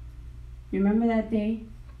 You remember that day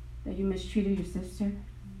that you mistreated your sister?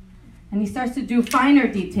 And he starts to do finer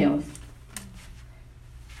details.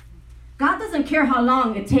 God doesn't care how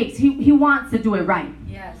long it takes. He wants to do it right.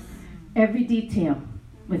 Yes. Every detail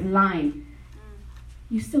with line.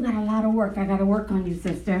 You still got a lot of work. I got to work on you,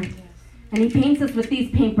 sister. Yes. And he paints us with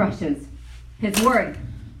these paintbrushes. His word.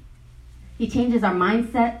 He changes our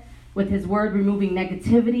mindset with his word, removing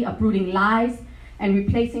negativity, uprooting lies, and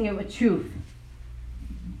replacing it with truth.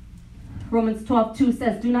 Romans 12:2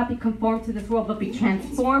 says, do not be conformed to this world, but be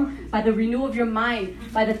transformed by the renewal of your mind,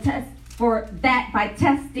 by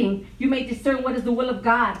testing, you may discern what is the will of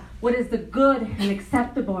God, what is the good and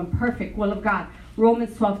acceptable and perfect will of God.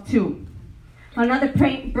 Romans 12:2. Another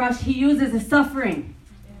paintbrush he uses is suffering.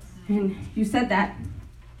 And you said that.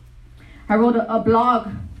 I wrote a blog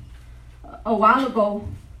a while ago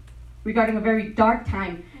regarding a very dark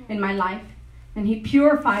time in my life, and he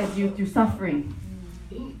purifies you through suffering.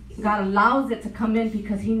 God allows it to come in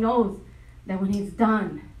because he knows that when he's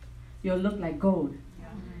done, you'll look like gold.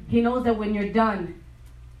 He knows that when you're done,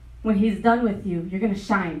 when he's done with you, you're going to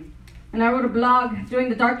shine. And I wrote a blog during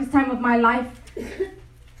the darkest time of my life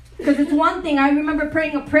because it's one thing. I remember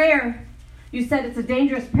praying a prayer. You said it's a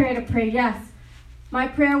dangerous prayer to pray. Yes. My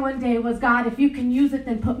prayer one day was, God, if you can use it,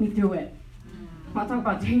 then put me through it. I'll talk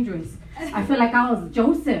about dangerous. I feel like I was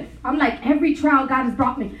Joseph. I'm like, every trial God has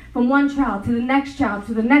brought me from one trial to the next trial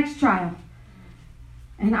to the next trial.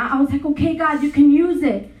 And I was like, okay, God, you can use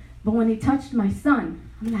it. But when he touched my son,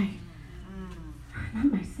 I'm like,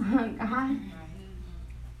 not my son, God.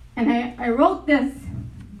 And I wrote this,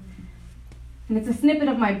 and it's a snippet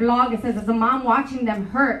of my blog. It says, as a mom, watching them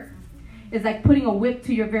hurt is like putting a whip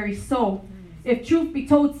to your very soul. If truth be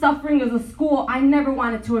told, suffering is a school I never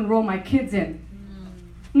wanted to enroll my kids in.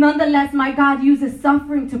 Nonetheless, my God uses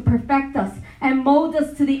suffering to perfect us and mold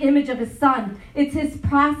us to the image of his son. It's his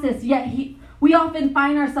process, yet we often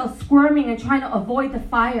find ourselves squirming and trying to avoid the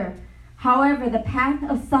fire. However, the path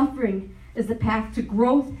of suffering is the path to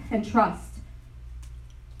growth and trust.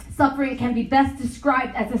 Suffering can be best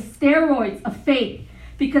described as the steroids of faith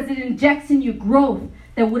because it injects in you growth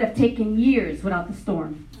that would have taken years without the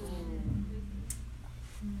storm.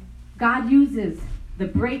 God uses the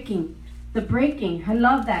breaking, I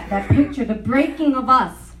love that picture, the breaking of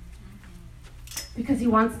us, because he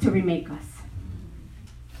wants to remake us.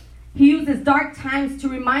 He uses dark times to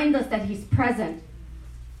remind us that he's present.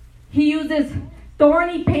 He uses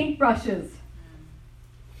thorny paintbrushes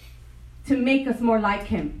to make us more like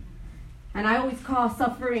him. And I always call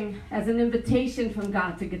suffering as an invitation from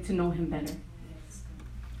God to get to know him better.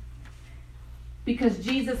 Because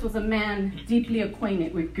Jesus was a man deeply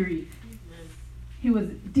acquainted with grief. He was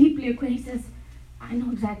deeply acquainted. He says, I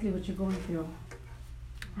know exactly what you're going through.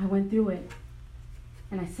 I went through it.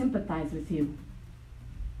 And I sympathize with you.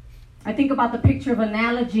 I think about the picture of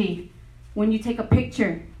analogy. When you take a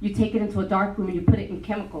picture, you take it into a dark room and you put it in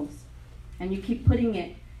chemicals. And you keep putting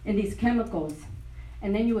it in these chemicals.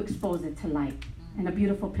 And then you expose it to light. And a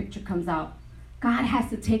beautiful picture comes out. God has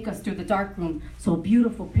to take us through the dark room so a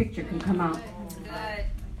beautiful picture can come out. Good.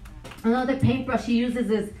 Another paintbrush he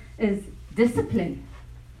uses is discipline.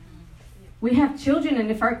 We have children, and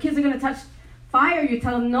if our kids are going to touch fire, you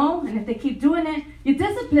tell them no. And if they keep doing it, you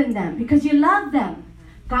discipline them because you love them.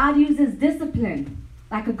 God uses discipline.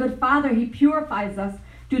 Like a good father, he purifies us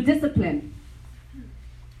through discipline.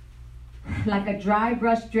 Like a dry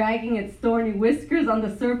brush dragging its thorny whiskers on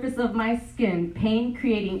the surface of my skin, pain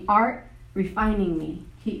creating art, refining me.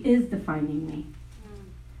 He is defining me.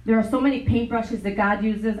 There are so many paintbrushes that God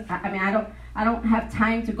uses. I don't have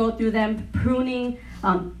time to go through them. Pruning,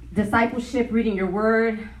 discipleship, reading your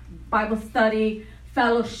word, Bible study,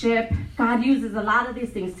 fellowship. God uses a lot of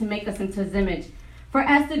these things to make us into his image. For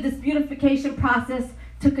Esther, this beautification process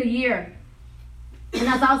took a year. And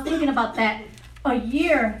as I was thinking about that, a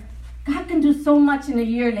year, God can do so much in a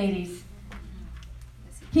year, ladies.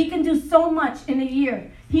 He can do so much in a year.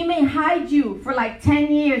 He may hide you for like 10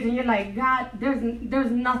 years and you're like, God,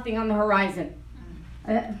 there's nothing on the horizon.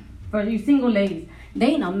 For you single ladies, there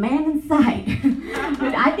ain't a man in sight.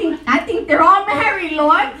 But I think they're all married,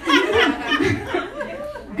 Lord.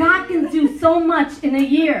 God can do so much in a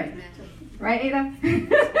year. Right, Ada?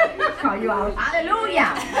 Call you out.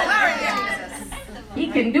 Hallelujah. He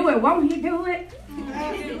can do it. Won't he do it?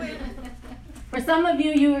 For some of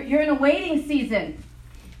you, you're in a waiting season.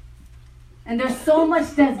 And there's so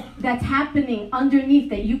much that's happening underneath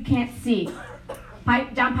that you can't see.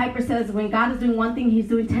 John Piper says, when God is doing one thing, he's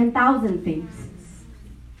doing 10,000 things.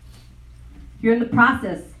 You're in the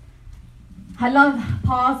process. I love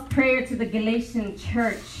Paul's prayer to the Galatian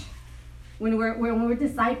church. When we're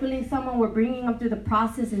discipling someone, we're bringing them through the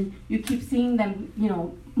process, and you keep seeing them,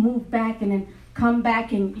 move back and then come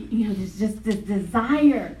back, and there's just this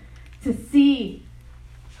desire to see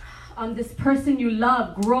this person you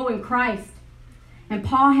love grow in Christ. And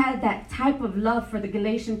Paul had that type of love for the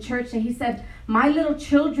Galatian church, and he said, my little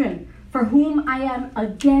children, for whom I am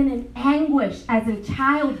again in anguish as in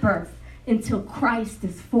childbirth, until Christ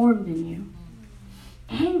is formed in you.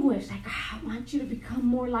 Anguish, like, I want you to become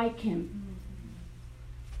more like him.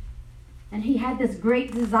 And he had this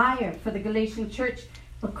great desire for the Galatian church,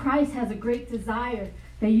 but Christ has a great desire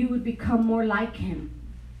that you would become more like him.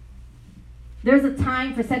 There's a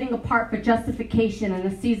time for setting apart for justification and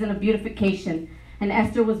a season of beautification, and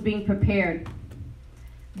Esther was being prepared.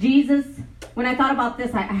 Jesus, when I thought about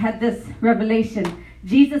this, I had this revelation.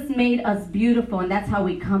 Jesus made us beautiful, and that's how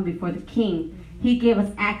we come before the King. He gave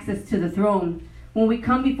us access to the throne. When we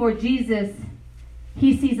come before Jesus,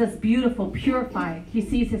 he sees us beautiful, purified. He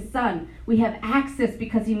sees his son. We have access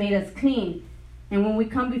because he made us clean. And when we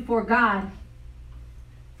come before God,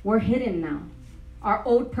 we're hidden now. Our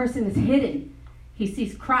old person is hidden. He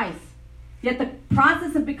sees Christ. Yet the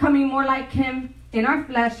process of becoming more like him in our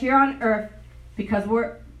flesh here on earth, because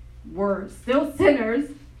we're still sinners,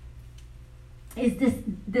 is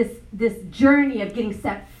this journey of getting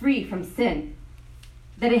set free from sin.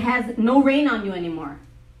 That it has no reign on you anymore.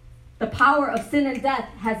 The power of sin and death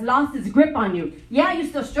has lost its grip on you. Yeah, you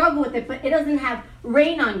still struggle with it, but it doesn't have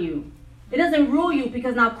reign on you. It doesn't rule you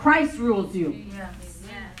because now Christ rules you. Yes.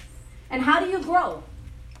 And how do you grow?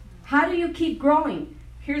 How do you keep growing?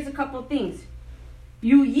 Here's a couple things.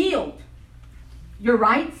 You yield your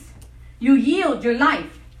rights. You yield your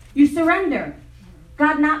life. You surrender.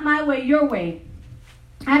 God, not my way, your way.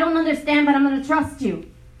 I don't understand, but I'm going to trust you.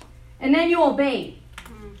 And then you obey.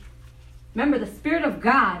 Remember, the Spirit of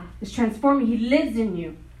God is transforming. He lives in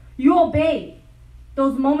you. You obey.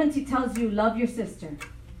 Those moments he tells you, love your sister.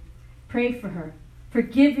 Pray for her.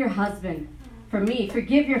 Forgive your husband. For me,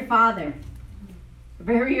 forgive your father.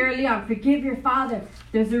 very early on. Forgive your father.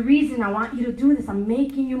 There's a reason I want you to do this. I'm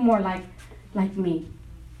making you more like me.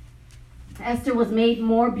 Esther was made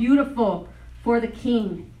more beautiful for the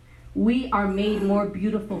king. We are made more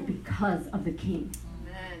beautiful because of the king.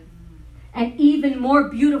 Amen. And even more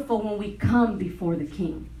beautiful when we come before the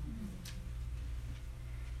king.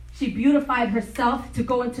 She beautified herself to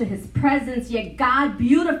go into his presence, yet God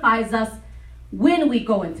beautifies us when we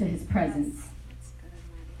go into his presence.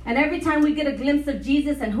 And every time we get a glimpse of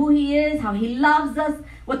Jesus and who he is, how he loves us,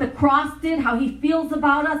 what the cross did, how he feels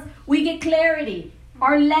about us, we get clarity.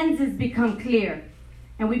 Our lenses become clear,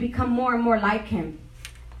 and we become more and more like him.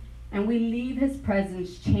 And we leave his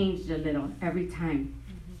presence changed a little every time.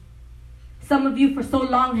 Some of you for so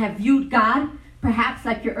long have viewed God perhaps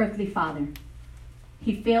like your earthly father.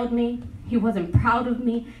 He failed me. He wasn't proud of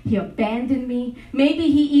me. He abandoned me. Maybe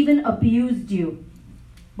he even abused you.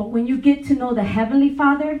 But when you get to know the Heavenly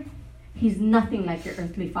Father, he's nothing like your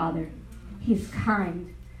earthly father. He's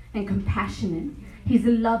kind and compassionate. He's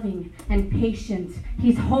loving and patient.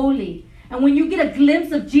 He's holy. And when you get a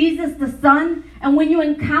glimpse of Jesus the Son, and when you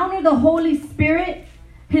encounter the Holy Spirit,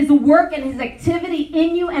 his work and his activity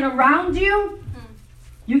in you and around you,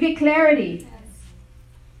 you get clarity.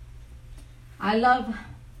 I love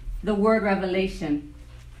the word revelation.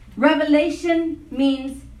 Revelation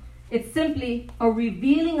means it's simply a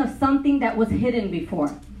revealing of something that was hidden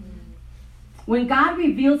before. When God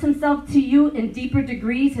reveals himself to you in deeper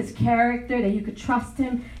degrees, his character, that you could trust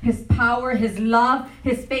him, his power, his love,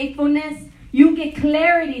 his faithfulness, you get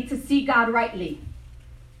clarity to see God rightly.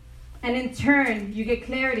 And in turn, you get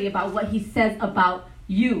clarity about what he says about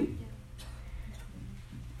you.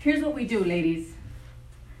 Here's what we do, ladies.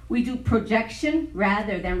 We do projection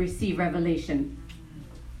rather than receive revelation.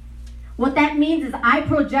 What that means is I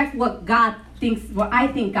project what I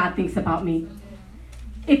think God thinks about me.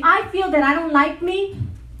 If I feel that I don't like me,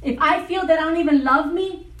 if I feel that I don't even love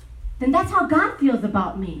me, then that's how God feels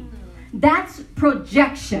about me. That's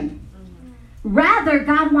projection. Rather,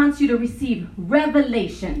 God wants you to receive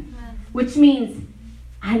revelation, which means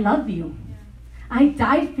I love you. I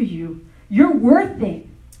died for you. You're worth it.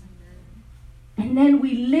 And then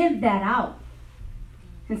we live that out.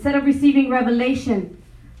 Instead of receiving revelation,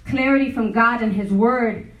 clarity from God and his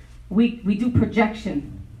word, we do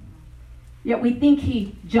projection. Yet we think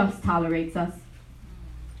he just tolerates us.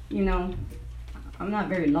 You know, I'm not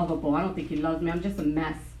very lovable. I don't think he loves me. I'm just a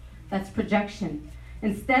mess. That's projection.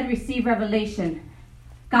 Instead, receive revelation.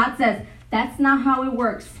 God says, that's not how it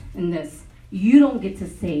works in this. You don't get to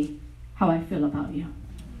say how I feel about you.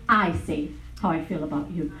 I say how I feel about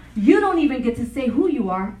you. You don't even get to say who you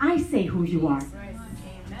are. I say who you are.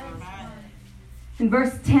 In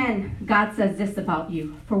verse 10, God says this about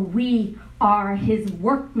you. For we are his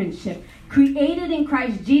workmanship, created in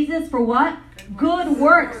Christ Jesus for what? Good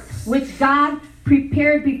works, which God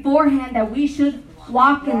prepared beforehand that we should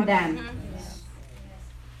walk in them.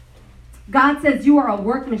 God says you are a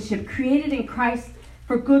workmanship, created in Christ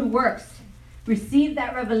for good works. Receive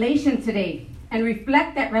that revelation today and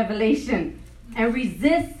reflect that revelation and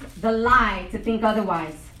resist the lie to think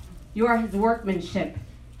otherwise. You are his workmanship.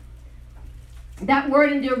 That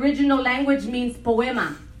word in the original language means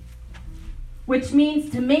poema, which means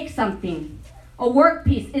to make something. A work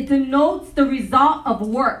piece. It denotes the result of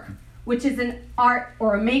work, which is an art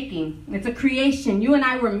or a making. It's a creation. You and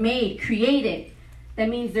I were made, created. That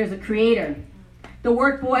means there's a creator. The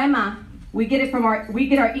word poema, we get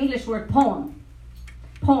our English word poem.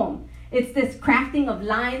 Poem. It's this crafting of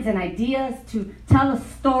lines and ideas to tell a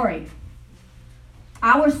story.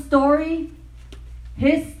 Our story,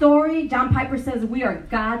 his story, John Piper says we are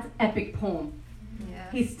God's epic poem.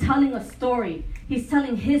 Yes. He's telling a story. He's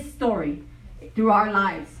telling his story through our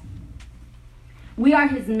lives. We are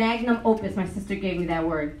his magnum opus. My sister gave me that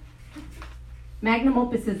word. Magnum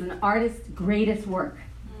opus is an artist's greatest work.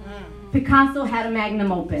 Picasso had a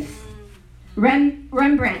magnum opus.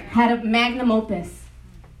 Rembrandt had a magnum opus.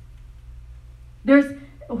 There's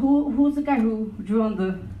who's the guy who drew on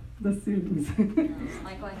the ceilings?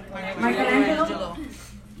 Michelangelo.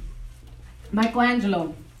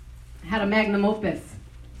 Michelangelo had a magnum opus.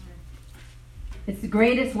 It's the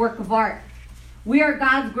greatest work of art. We are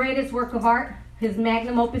God's greatest work of art, his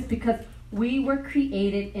magnum opus, because we were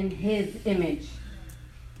created in his image.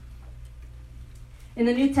 In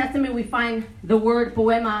the New Testament, we find the word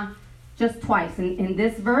poema just twice, in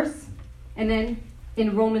this verse and then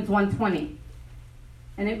in Romans 1:20.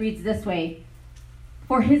 And it reads this way: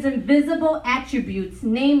 for his invisible attributes,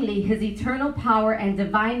 namely his eternal power and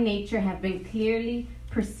divine nature, have been clearly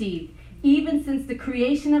perceived, even since the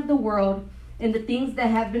creation of the world and the things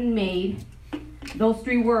that have been made. Those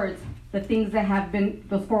three words, the things that have been,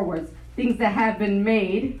 those 4 words, things that have been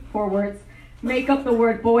made, 4 words, make up the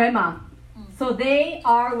word poema. So they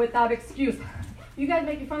are without excuse. You guys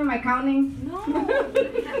making fun of my counting? No.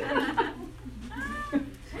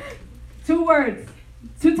 2 words,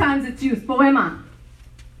 2 times it's used, poema.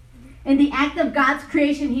 In the act of God's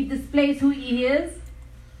creation, he displays who he is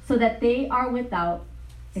so that they are without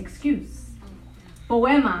excuse.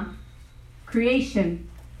 Poema, creation,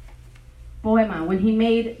 poema. When he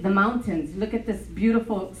made the mountains, look at this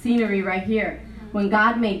beautiful scenery right here. When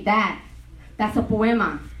God made that, that's a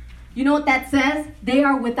poema. You know what that says? They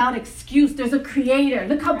are without excuse. There's a creator.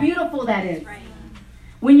 Look how beautiful that is.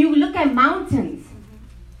 When you look at mountains,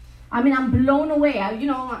 I mean, I'm blown away.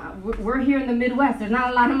 We're here in the Midwest. There's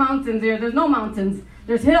not a lot of mountains here. There's no mountains.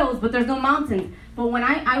 There's hills, but there's no mountains. But when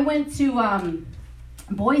I went to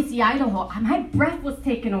Boise, Idaho, my breath was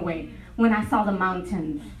taken away when I saw the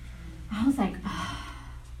mountains. I was like,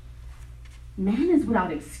 man is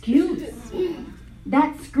without excuse.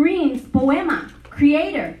 That screams poema,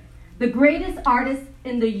 creator. The greatest artist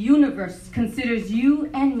in the universe considers you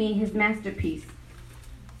and me his masterpiece.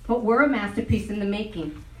 But we're a masterpiece in the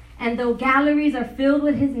making. And though galleries are filled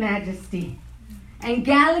with his majesty, and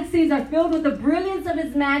galaxies are filled with the brilliance of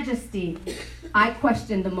his majesty, I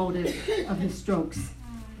question the motive of his strokes.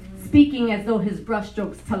 Speaking as though his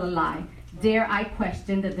brushstrokes tell a lie, dare I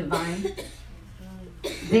question the divine?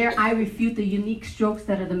 Dare I refute the unique strokes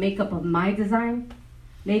that are the makeup of my design?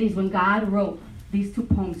 Ladies, when God wrote these 2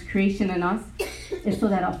 poems, Creation and Us, it's so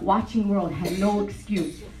that a watching world had no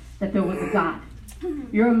excuse that there was a God.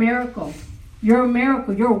 You're a miracle. You're a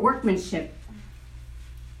miracle. You're a workmanship.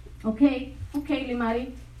 Okay,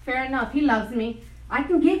 Limari, fair enough. He loves me. I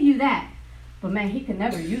can give you that. But man, he can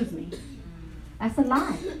never use me. That's a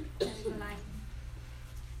lie.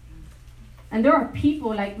 And there are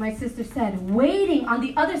people, like my sister said, waiting on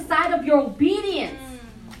the other side of your obedience.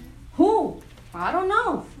 Who? I don't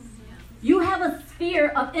know. You have a sphere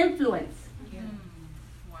of influence.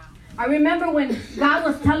 I remember when God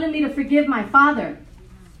was telling me to forgive my father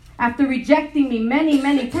after rejecting me many,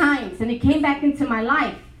 many times, and he came back into my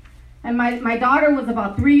life. And my daughter was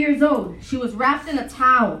about 3 years old. She was wrapped in a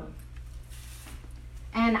towel.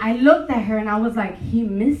 And I looked at her and I was like, he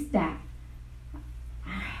missed that.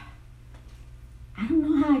 I don't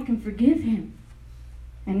know how I can forgive him.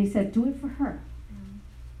 And he said, do it for her.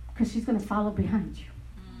 Because she's going to follow behind you.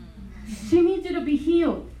 She needs you to be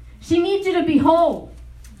healed. She needs you to be whole.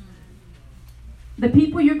 The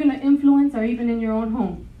people you're going to influence are even in your own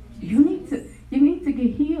home. You need to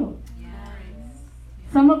get healed.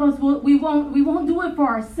 Some of us we won't do it for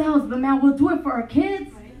ourselves, but man, we'll do it for our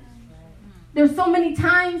kids. There's so many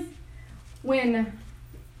times when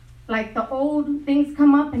like the old things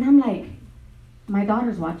come up and I'm like, my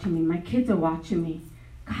daughter's watching me, my kids are watching me.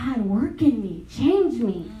 God, work in me, change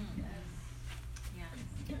me.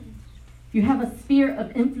 You have a sphere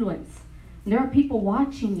of influence. There are people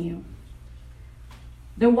watching you.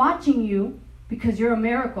 They're watching you because you're a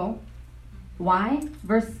miracle. Why?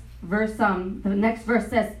 The next verse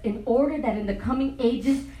says, in order that in the coming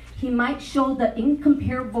ages he might show the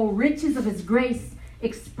incomparable riches of his grace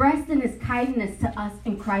expressed in his kindness to us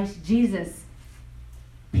in Christ Jesus.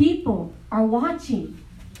 People are watching.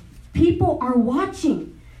 People are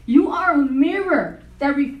watching. You are a mirror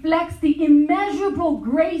that reflects the immeasurable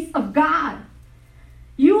grace of God.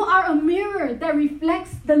 You are a mirror that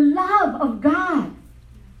reflects the love of God.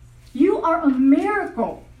 You are a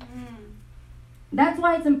miracle. That's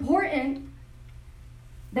why it's important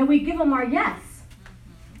that we give him our yes.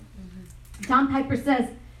 John Piper says,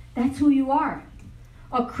 that's who you are.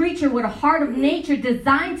 A creature with a heart of nature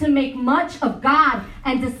designed to make much of God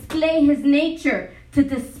and display his nature, to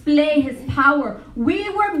display his power. We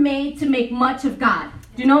were made to make much of God.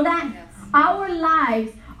 Do you know that? Yes. Our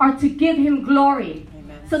lives are to give him glory.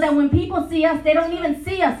 Amen. So that when people see us, they don't even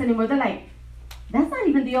see us anymore. They're like, that's not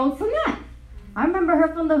even the old Sunette. I remember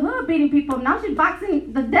her from the hood beating people. Now she's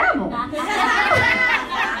boxing the devil.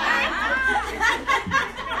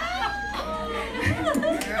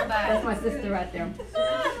 That's my sister right there.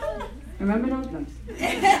 Remember those?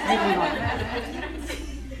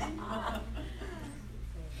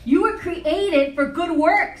 You were created for good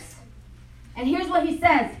works. And here's what he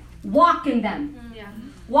says. Walk in them.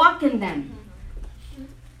 Walk in them.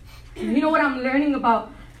 You know what I'm learning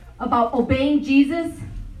about obeying Jesus?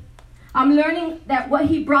 I'm learning that what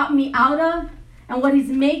he brought me out of and what he's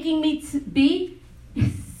making me to be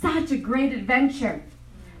is such a great adventure.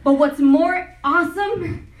 But what's more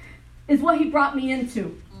awesome is what he brought me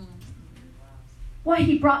into. What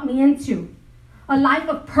he brought me into. A life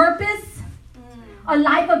of purpose. A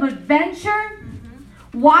life of adventure.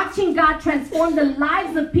 watching God transform the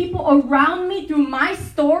lives of people around me through my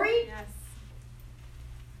story, Yes.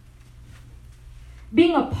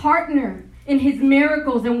 being a partner in his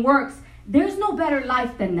miracles and works, there's no better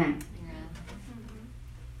life than that.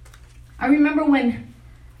 I remember when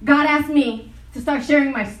God asked me to start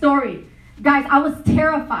sharing my story. Guys, I was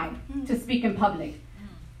terrified to speak in public.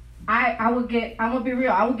 I'm gonna be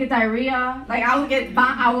real, I would get diarrhea, like I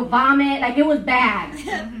would vomit, like it was bad,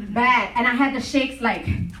 bad. And I had the shakes, like,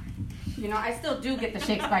 you know, I still do get the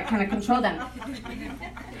shakes, but I kind of control them.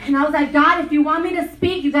 And I was like, God, if you want me to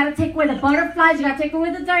speak, you gotta take away the butterflies, you gotta take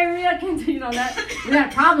away the diarrhea, I can't, you know, that, we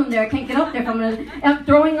got a problem there, I can't get up there from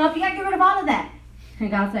throwing up, you gotta get rid of all of that. And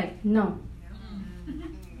God's like, no.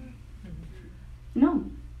 No.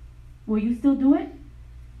 Will you still do it?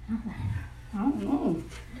 I was like, I don't know.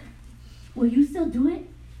 Will you still do it?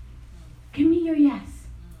 Give me your yes.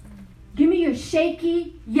 Give me your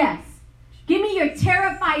shaky yes. Give me your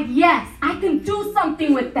terrified yes. I can do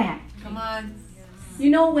something with that. Come on. You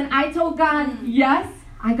know, when I told God yes,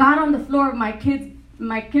 I got on the floor of my kids'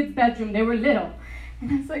 bedroom. They were little.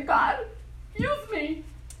 And I said, God, use me.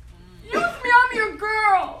 Use me, I'm your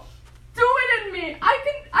girl. Do it in me. I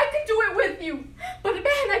can do it with you. But man,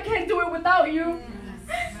 I can't do it without you.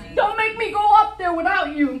 Don't make me go up there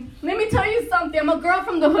without you. Let me tell you something. I'm a girl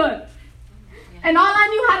from the hood. And all I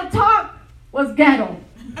knew how to talk was ghetto.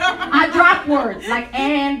 I dropped words like,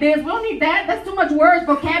 and this. We don't need that. That's too much words,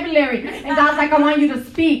 vocabulary. And God's like, I want you to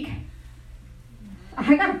speak.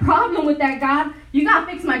 I got a problem with that, God. You got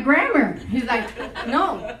to fix my grammar. He's like,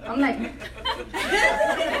 no. I'm like,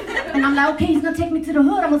 and I'm like, okay, he's going to take me to the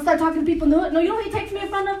hood. I'm going to start talking to people in the hood. No, you know what he takes me in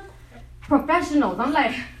front of? Professionals. I'm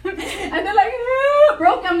like, and they're like,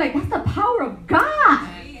 broken. I'm like, that's the power of God.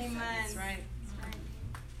 Amen. That's right.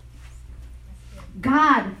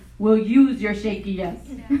 God will use your shaky yes.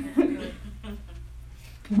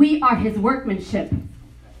 We are his workmanship.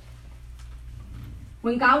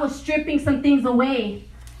 When God was stripping some things away,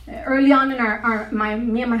 early on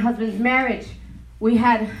in me and my husband's marriage, we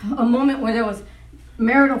had a moment where there was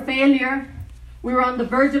marital failure. We were on the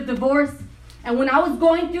verge of divorce. And when I was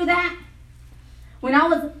going through that, when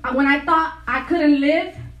I thought I couldn't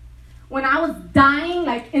live, when I was dying,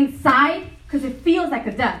 like inside, because it feels like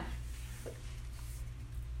a death,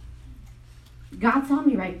 God saw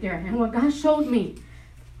me right there. And what God showed me,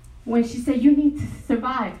 when she said, you need to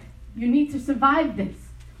survive. You need to survive this.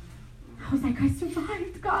 I was like, I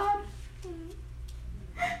survived, God.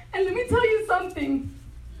 And let me tell you something.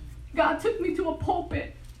 God took me to a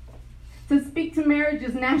pulpit to speak to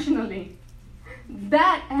marriages nationally.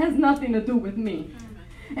 That has nothing to do with me.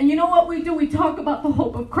 And you know what we do? We talk about the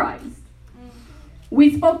hope of Christ.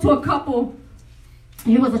 We spoke to a couple.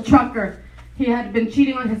 He was a trucker. He had been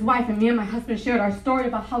cheating on his wife, and me and my husband shared our story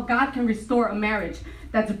about how God can restore a marriage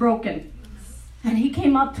that's broken. And he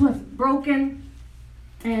came up to us broken,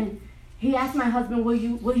 and he asked my husband, will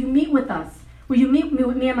you meet with us? Will you meet me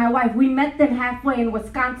with me and my wife? We met them halfway in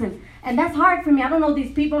Wisconsin. And that's hard for me. I don't know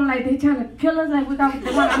these people. I'm like, they trying to kill us. Like, they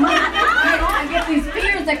want our money. You know, I get these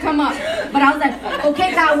fears that come up. But I was like,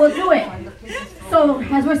 okay, God, we'll do it. So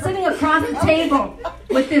as we're sitting across the table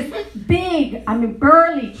with this big,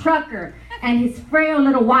 burly trucker and his frail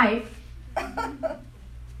little wife,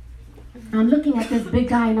 I'm looking at this big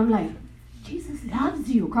guy and I'm like, Jesus loves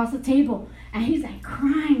you, across the table. And he's like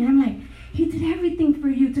crying. And I'm like, he did everything for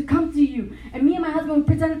you to come to you. And me and my husband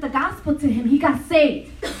presented the gospel to him. He got saved.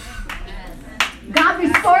 God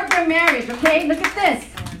restored their marriage, okay? Look at this.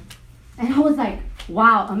 And I was like,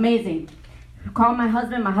 wow, amazing. I called my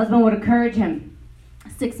husband. My husband would encourage him.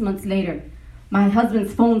 6 months later, my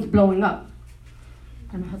husband's phone's blowing up.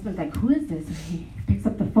 And my husband's like, who is this? And he picks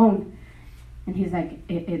up the phone. And he's like,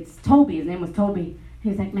 it's Toby. His name was Toby.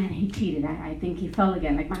 He's like, man, he cheated. I think he fell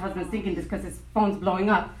again. Like, my husband's thinking this because his phone's blowing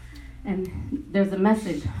up. And there's a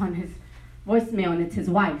message on his voicemail, and it's his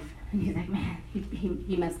wife. And he's like, man,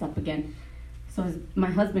 he messed up again. So my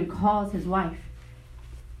husband calls his wife.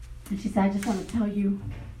 And she said, I just want to tell you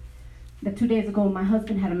that 2 days ago, my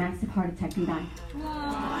husband had a massive heart attack and died.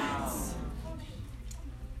 Wow.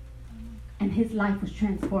 And his life was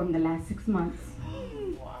transformed the last 6 months.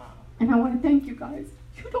 Wow. And I want to thank you guys.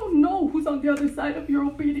 You don't know who's on the other side of your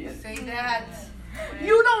obedience. Say that.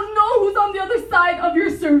 You don't know who's on the other side of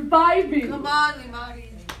your surviving. Come on, Imari.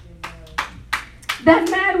 That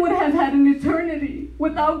man would have had an eternity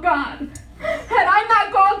without God. Had I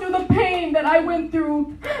not gone through the pain that I went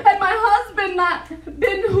through, had my husband not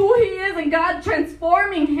been who he is and God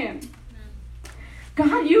transforming him.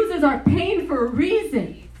 God uses our pain for a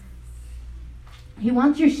reason. He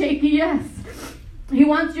wants your shaky yes. He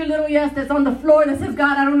wants your little yes that's on the floor that says,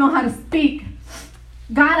 God, I don't know how to speak.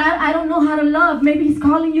 God, I don't know how to love. Maybe he's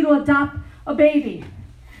calling you to adopt a baby.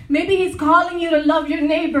 Maybe he's calling you to love your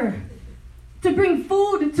neighbor, to bring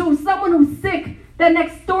food to someone who's sick that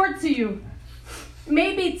next door to you.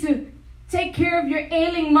 Maybe to take care of your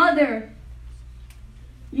ailing mother.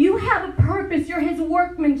 You have a purpose. You're his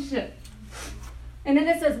workmanship. And then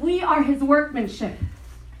it says, we are his workmanship.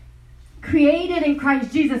 Created in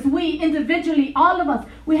Christ Jesus. We individually, all of us,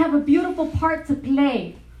 we have a beautiful part to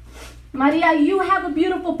play. Maria, you have a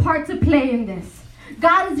beautiful part to play in this.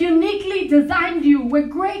 God has uniquely designed you with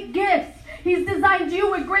great gifts. He's designed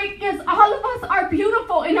you with great gifts. All of us are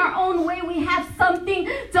beautiful in our own way. We have something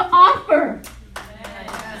to offer.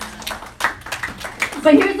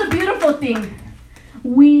 But here's the beautiful thing.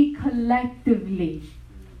 We collectively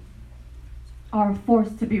are a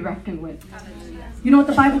force to be reckoned with. You know what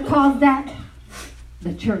the Bible calls that?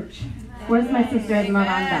 The church. Where's my sister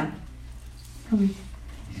Esmeralda? Come here.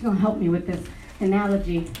 She's going to help me with this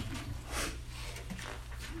analogy.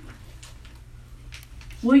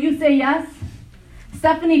 Will you say yes?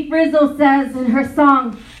 Stephanie Frizzle says in her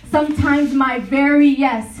song, sometimes my very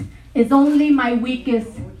yes is only my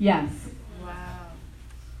weakest yes. Wow.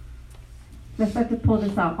 Let's start to pull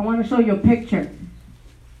this out. I want to show you a picture.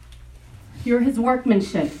 You're his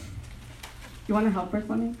workmanship. You want to help her,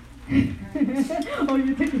 Sonny? Oh,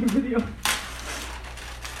 you're taking a video.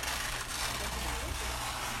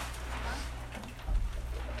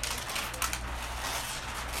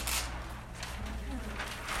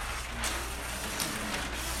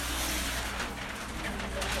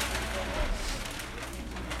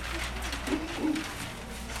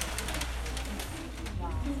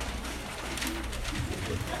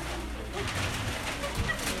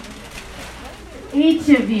 Each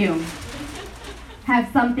of you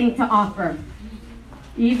have something to offer,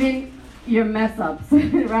 even your mess ups,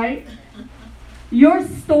 right? Your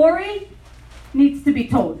story needs to be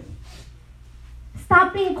told.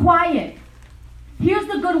 Stop being quiet. Here's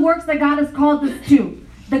the good works that God has called us to.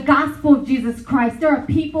 The gospel of Jesus Christ. There are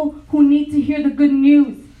people who need to hear the good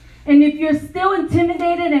news. And if you're still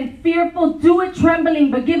intimidated and fearful, do it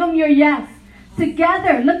trembling, but give them your yes.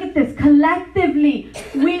 Together, look at this, collectively,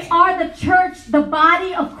 we are the church, the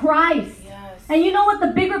body of Christ. Yes. And you know what the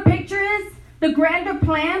bigger picture is? The grander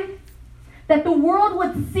plan? That the world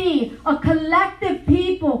would see a collective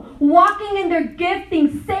people walking in their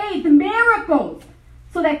gifting, saved, miracles,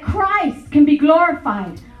 so that Christ can be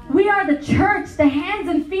glorified. We are the church, the hands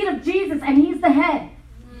and feet of Jesus, and he's the head.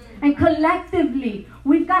 And collectively,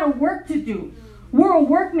 we've got a work to do. We're a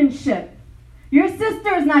workmanship. Your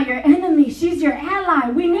sister is not your enemy. She's your ally.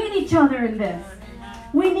 We need each other in this.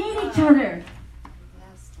 We need each other.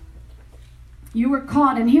 You were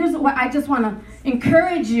called. And here's what I just want to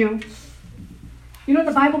encourage you. You know,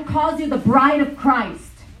 the Bible calls you the bride of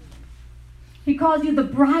Christ. He calls you the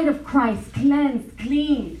bride of Christ. Cleansed,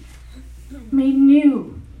 clean, made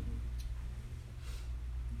new.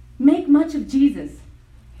 Make much of Jesus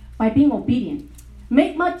by being obedient.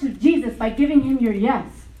 Make much of Jesus by giving him your yes.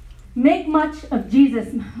 Make much of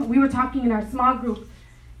Jesus. We were talking in our small group.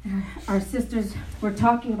 Our sisters were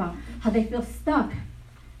talking about how they feel stuck.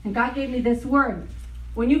 And God gave me this word.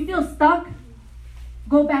 When you feel stuck,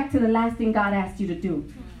 go back to the last thing God asked you to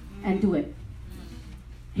do and do it.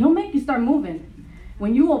 He'll make you start moving.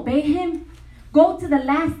 When you obey him, go to the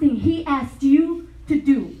last thing he asked you to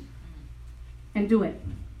do and do it.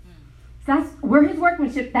 So we're his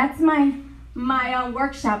workmanship. That's my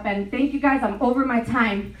workshop. And thank you guys. I'm over my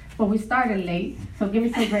time. But we started late, so give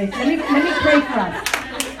me some grace. Let me pray for us.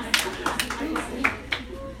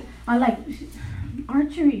 I like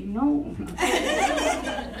archery. No.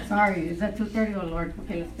 Sorry, is that 2:30? Oh Lord.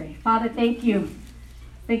 Okay, let's pray. Father, thank you.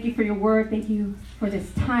 Thank you for your word. Thank you for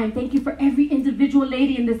this time. Thank you for every individual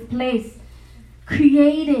lady in this place,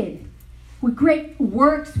 created with great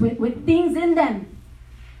works, with things in them.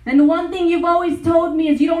 And the one thing you've always told me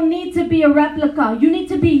is you don't need to be a replica. You need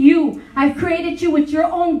to be you. I've created you with your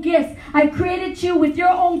own gifts. I've created you with your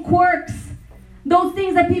own quirks. Those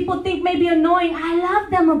things that people think may be annoying, I love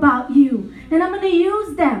them about you. And I'm going to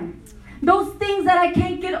use them. Those things that I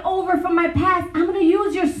can't get over from my past, I'm going to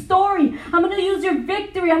use your story. I'm going to use your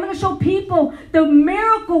victory. I'm going to show people the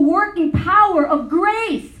miracle working power of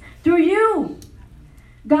grace through you.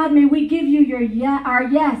 God, may we give you our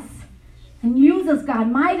yes. And use us, God,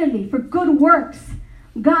 mightily for good works.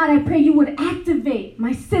 God, I pray you would activate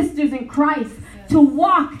my sisters in Christ to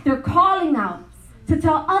walk their calling out, to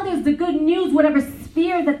tell others the good news, whatever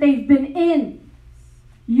sphere that they've been in.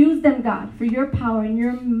 Use them, God, for your power and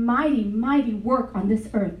your mighty, mighty work on this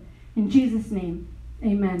earth. In Jesus' name,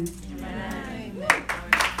 amen. Amen.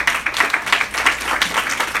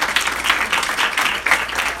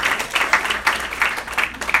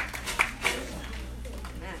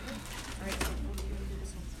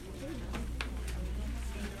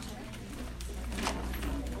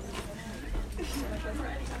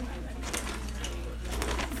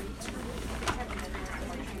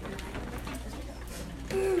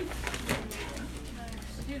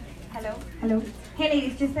 Hello. Hey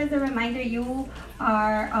ladies, just as a reminder, you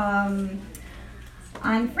are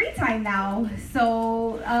on free time now.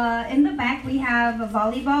 So in the back we have a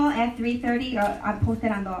volleyball at 3:30. I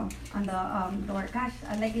posted on the door. Gosh,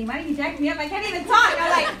 I'm like, why you jacked me up? I can't even talk. I'm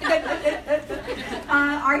like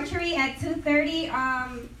archery at 2:30.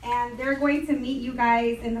 And they're going to meet you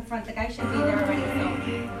guys in the front. The guys should be there already. So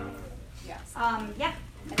Yes. yeah.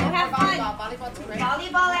 Go have fun. Volleyball too, right?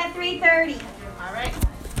 Volleyball at 3:30. All right.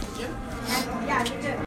 Yeah, you do.